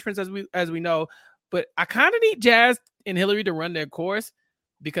original Fresh Prince as we know, but I kind of need Jazz and Hillary to run their course,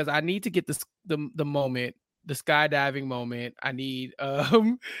 because I need to get the moment, the skydiving moment. I need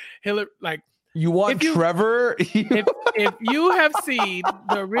Hillary, like, you want Trevor? if you have seen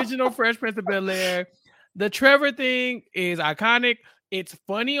the original Fresh Prince of Bel-Air, the Trevor thing is iconic. It's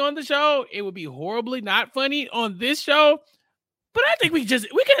funny on the show. It would be horribly not funny on this show. But I think we can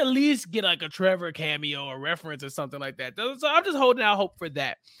at least get like a Trevor cameo or reference or something like that. So I'm just holding out hope for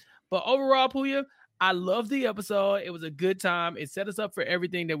that. But overall, Puya, I love the episode. It was a good time. It set us up for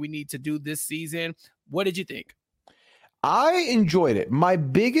everything that we need to do this season. What did you think? I enjoyed it. My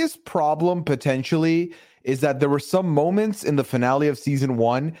biggest problem potentially is that there were some moments in the finale of season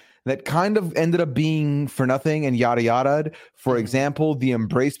 1 that kind of ended up being for nothing and yada yada. For example, the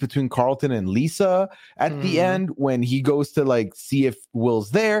embrace between Carlton and Lisa at the end when he goes to like see if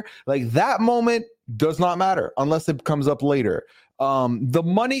Will's there. Like, that moment does not matter unless it comes up later. The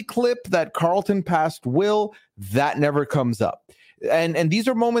money clip that Carlton passed Will, that never comes up. And these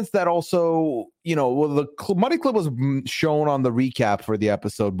are moments that also, the money clip was shown on the recap for the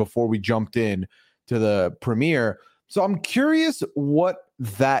episode before we jumped in to the premiere. So I'm curious what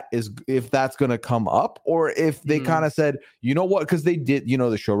that is, if that's going to come up, or if they kind of said, you know what, because they did, the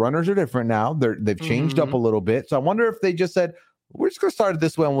showrunners are different now. They've changed up a little bit. So I wonder if they just said, we're just going to start it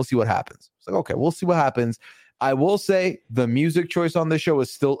this way and we'll see what happens. It's like, okay, we'll see what happens. I will say the music choice on this show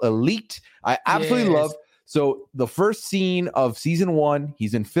is still elite. I absolutely love. So the first scene of season 1,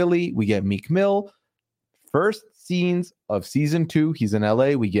 he's in Philly. We get Meek Mill. First scenes of season 2, he's in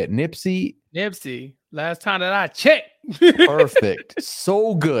LA. We get Nipsey. Last time that I checked. Perfect.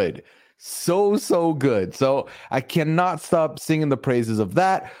 So good. So good. So I cannot stop singing the praises of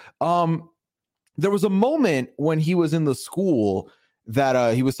that. There was a moment when he was in the school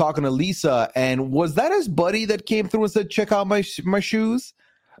that he was talking to Lisa, and was that his buddy that came through and said, check out my shoes?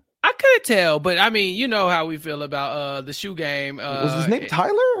 I couldn't tell, but I mean, you know how we feel about the shoe game. Was his name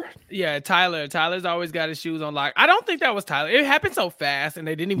Tyler? Yeah, Tyler. Tyler's always got his shoes on lock. I don't think that was Tyler. It happened so fast, and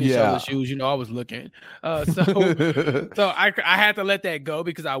they didn't even show the shoes. I was looking. So I had to let that go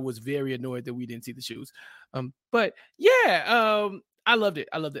because I was very annoyed that we didn't see the shoes. But yeah, I loved it.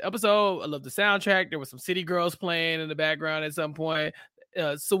 I loved the episode. I loved the soundtrack. There were some City Girls playing in the background at some point.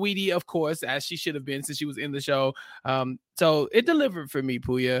 Saweetie, of course, as she should have been since she was in the show. So it delivered for me,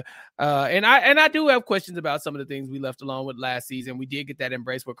 Puya. And I do have questions about some of the things we left alone with last season. We did get that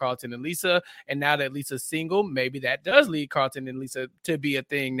embrace with Carlton and Lisa, and now that Lisa's single, maybe that does lead Carlton and Lisa to be a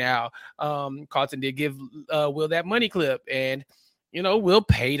thing now. Carlton did give Will that money clip, and Will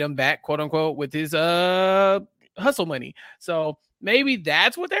paid him back, quote unquote, with his hustle money. So maybe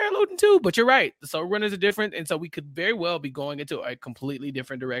that's what they're alluding to, but you're right. The showrunners are different, and so we could very well be going into a completely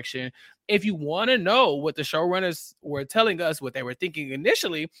different direction. If you want to know what the showrunners were telling us, what they were thinking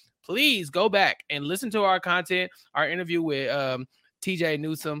initially, please go back and listen to our content, our interview with TJ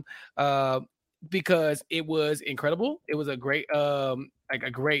Newsome. because it was incredible. It was a great like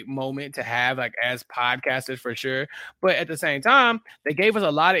a great moment to have, like, as podcasters for sure. But at the same time, they gave us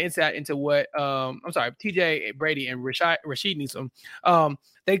a lot of insight into what TJ Brady and Rashid Neeson,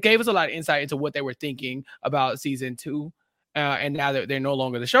 they gave us a lot of insight into what they were thinking about season 2. And now that they're no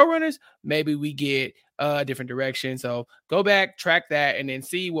longer the showrunners, maybe we get a different direction. So go back, track that, and then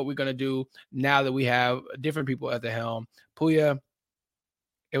see what we're going to do now that we have different people at the helm. Puya,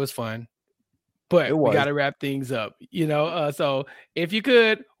 it was fun, but we got to wrap things up, so if you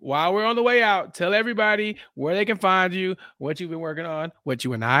could, while we're on the way out, tell everybody where they can find you, what you've been working on, what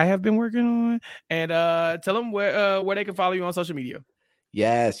you and I have been working on, and tell them where they can follow you on social media.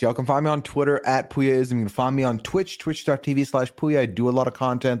 Yes, y'all can find me on Twitter at Puyaism. You can find me on Twitch, twitch.tv/Puya. I do a lot of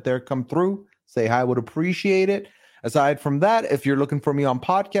content there. Come through, say hi, would appreciate it. Aside from that, if you're looking for me on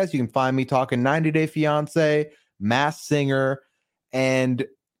podcasts, you can find me talking 90 Day Fiance, Masked Singer, and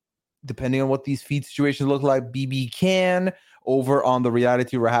depending on what these feed situations look like, BB Can over on the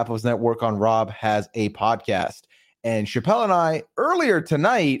Reality Rahapos Network on Rob has a podcast. And Chappelle and I earlier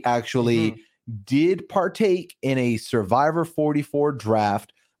tonight actually did partake in a Survivor 44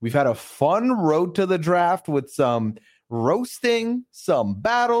 draft. We've had a fun road to the draft with some roasting, some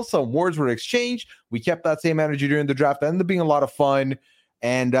battles, some words were exchanged. We kept that same energy during the draft. It ended up being a lot of fun.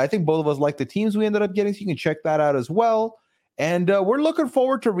 And I think both of us like the teams we ended up getting, so you can check that out as well. And we're looking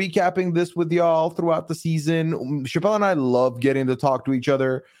forward to recapping this with y'all throughout the season. Chappelle and I love getting to talk to each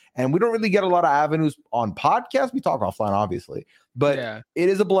other, and we don't really get a lot of avenues on podcasts. We talk offline, obviously, but it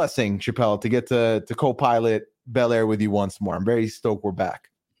is a blessing, Chappelle, to get to co-pilot Bel Air with you once more. I'm very stoked we're back.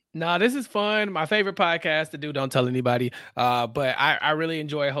 No, this is fun. My favorite podcast to do. Don't tell anybody. But I really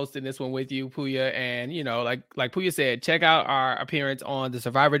enjoy hosting this one with you, Puya. And, like Puya said, check out our appearance on the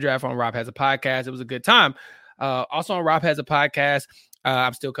Survivor Draft on Rob Has a Podcast. It was a good time. Also on Rob Has a Podcast,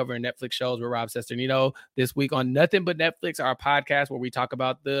 I'm still covering Netflix shows with Rob Cesternino this week on Nothing But Netflix, our podcast where we talk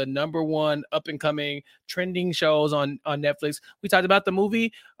about the number one up-and-coming trending shows on Netflix. We talked about the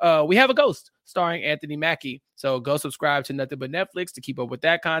movie We Have a Ghost starring Anthony Mackie. So go subscribe to Nothing But Netflix to keep up with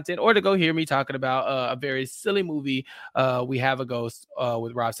that content, or to go hear me talking about a very silly movie, We Have a Ghost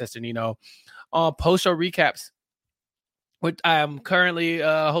with Rob Cesternino. On post-show recaps, which I am currently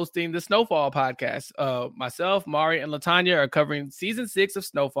hosting the Snowfall podcast. Myself, Mari, and Latanya are covering season 6 of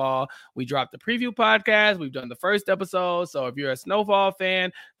Snowfall. We dropped the preview podcast. We've done the first episode. So if you're a Snowfall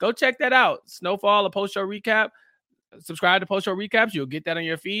fan, go check that out. Snowfall, a post-show recap. Subscribe to post-show recaps. You'll get that on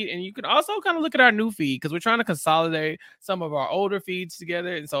your feed. And you can also kind of look at our new feed, because we're trying to consolidate some of our older feeds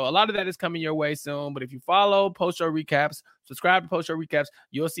together. And so a lot of that is coming your way soon. But if you follow post-show recaps, subscribe to post-show recaps,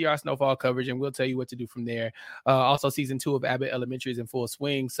 you'll see our Snowfall coverage, and we'll tell you what to do from there. Also, season 2 of Abbott Elementary is in full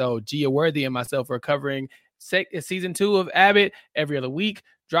swing. So Gia Worthy and myself are covering season 2 of Abbott every other week,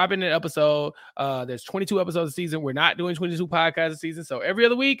 dropping an episode. There's 22 episodes a season. We're not doing 22 podcasts a season. So every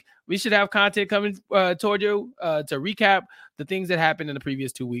other week, we should have content coming toward you to recap the things that happened in the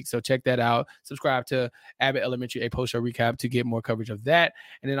previous 2 weeks. So check that out. Subscribe to Abbott Elementary, a post-show recap, to get more coverage of that.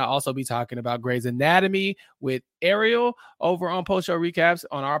 And then I'll also be talking about Grey's Anatomy with Ariel over on post-show recaps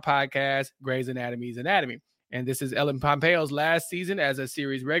on our podcast, Grey's Anatomy's Anatomy. And this is Ellen Pompeo's last season as a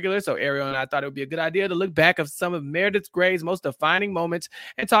series regular. So Ariel and I thought it would be a good idea to look back at some of Meredith Grey's most defining moments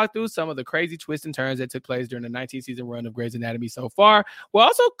and talk through some of the crazy twists and turns that took place during the 19-season run of Grey's Anatomy so far. We'll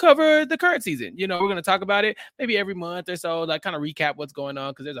also cover the current season. We're going to talk about it maybe every month or so, like kind of recap what's going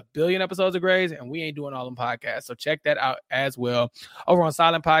on, because there's a billion episodes of Grey's and we ain't doing all them podcasts. So check that out as well. Over on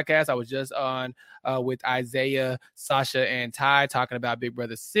Silent Podcast, I was just on with Isaiah, Sasha, and Ty talking about Big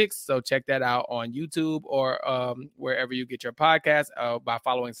Brother 6. So check that out on YouTube or wherever you get your podcast by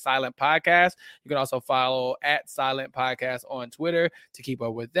following Silent Podcast. You can also follow at Silent Podcast on Twitter to keep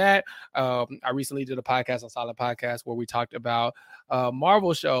up with that. I recently did a podcast on Silent Podcast where we talked about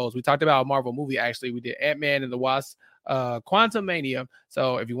Marvel shows. We talked about a Marvel movie, actually. We did Ant-Man and the Wasp, Quantumania.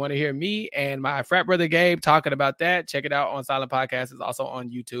 So if you want to hear me and my frat brother Gabe talking about that, check it out on Silent Podcast. It's also on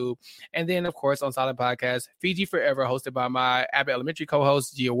YouTube. And then, of course, on Silent Podcast, Fiji Forever, hosted by my Abbott Elementary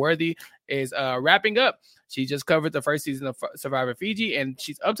co-host Gia Worthy, is wrapping up. She just covered the first season of Survivor Fiji, and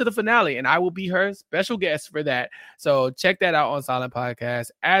she's up to the finale, and I will be her special guest for that. So check that out on Silent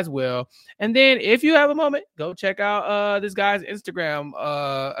Podcast as well. And then if you have a moment, go check out this guy's Instagram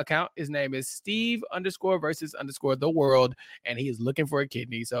account. His name is Steve_versus_the world, and he is looking for a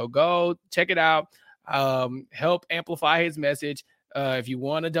kidney. So go check it out. Help amplify his message. If you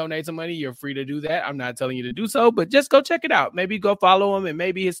want to donate some money, you're free to do that. I'm not telling you to do so, but just go check it out. Maybe go follow him, and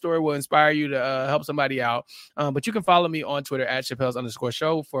maybe his story will inspire you to help somebody out. But you can follow me on Twitter at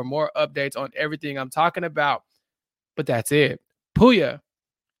Chappelle's_show for more updates on everything I'm talking about. But that's it. Puya,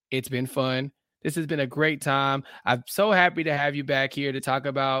 it's been fun. This has been a great time. I'm so happy to have you back here to talk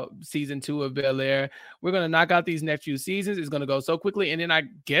about season 2 of Bel-Air. We're going to knock out these next few seasons. It's going to go so quickly. And then I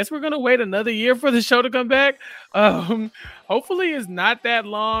guess we're going to wait another year for the show to come back. Hopefully it's not that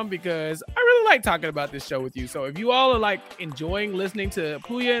long because I really like talking about this show with you. So if you all are like enjoying listening to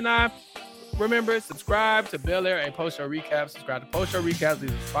Puya and I, remember, subscribe to Bel-Air and Post Show Recaps. Subscribe to Post Show Recaps.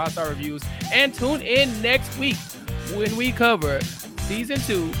 These are 5-star reviews. And tune in next week when we cover season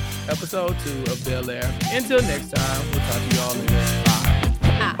 2, episode 2 of Bel-Air. Until next time, we'll talk to you all later. Bye.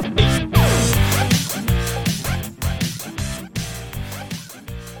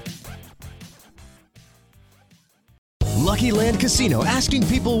 Lucky Land Casino, asking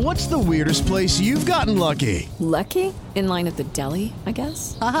people, what's the weirdest place you've gotten lucky? Lucky? In line at the deli, I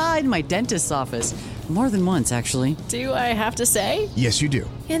guess? Aha, in my dentist's office. More than once, actually. Do I have to say? Yes, you do.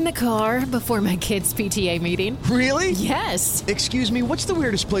 In the car before my kids' PTA meeting. Really? Yes. Excuse me, what's the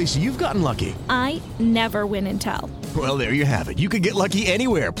weirdest place you've gotten lucky? I never win and tell. Well, there you have it. You can get lucky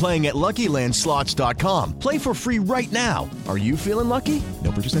anywhere, playing at LuckyLandSlots.com. Play for free right now. Are you feeling lucky?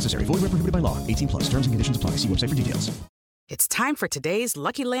 No purchase necessary. Void where prohibited by law. 18+. Terms and conditions apply. See website for details. It's time for today's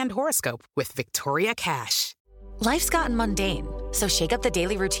Lucky Land horoscope with Victoria Cash. Life's gotten mundane, so shake up the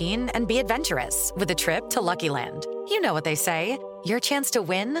daily routine and be adventurous with a trip to Lucky Land. You know what they say. Your chance to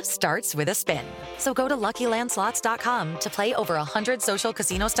win starts with a spin. So go to LuckyLandSlots.com to play over 100 social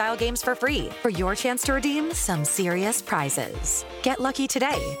casino-style games for free for your chance to redeem some serious prizes. Get lucky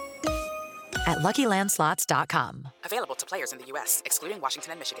today at LuckyLandSlots.com. Available to players in the U.S., excluding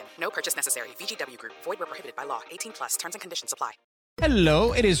Washington and Michigan. No purchase necessary. VGW Group. Void where prohibited by law. 18+. Terms and conditions apply.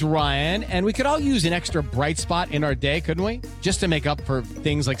 Hello, it is Ryan, and we could all use an extra bright spot in our day, couldn't we? Just to make up for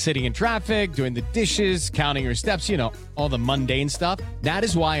things like sitting in traffic, doing the dishes, counting your steps, you know, all the mundane stuff. That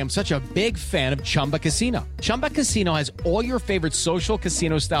is why I'm such a big fan of Chumba Casino. Chumba Casino has all your favorite social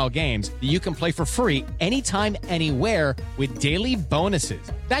casino-style games that you can play for free anytime, anywhere with daily bonuses.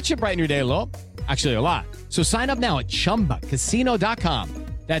 That should brighten your day a little. Actually, a lot. So sign up now at ChumbaCasino.com.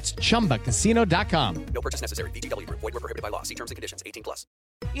 That's ChumbaCasino.com. No purchase necessary. VGW Group. Void where prohibited by law. See terms and conditions. 18+.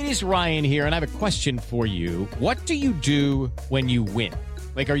 It is Ryan here, and I have a question for you. What do you do when you win?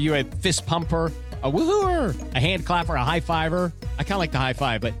 Like, are you a fist pumper, a woohooer, a hand clapper, a high fiver? I kind of like the high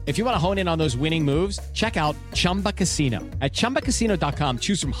five, but if you want to hone in on those winning moves, check out Chumba Casino. At ChumbaCasino.com,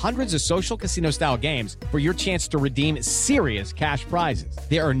 choose from hundreds of social casino-style games for your chance to redeem serious cash prizes.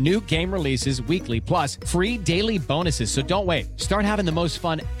 There are new game releases weekly, plus free daily bonuses, so don't wait. Start having the most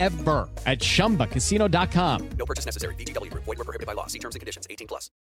fun ever at ChumbaCasino.com. No purchase necessary. VGW Group. Void where prohibited by law. See terms and conditions. 18+.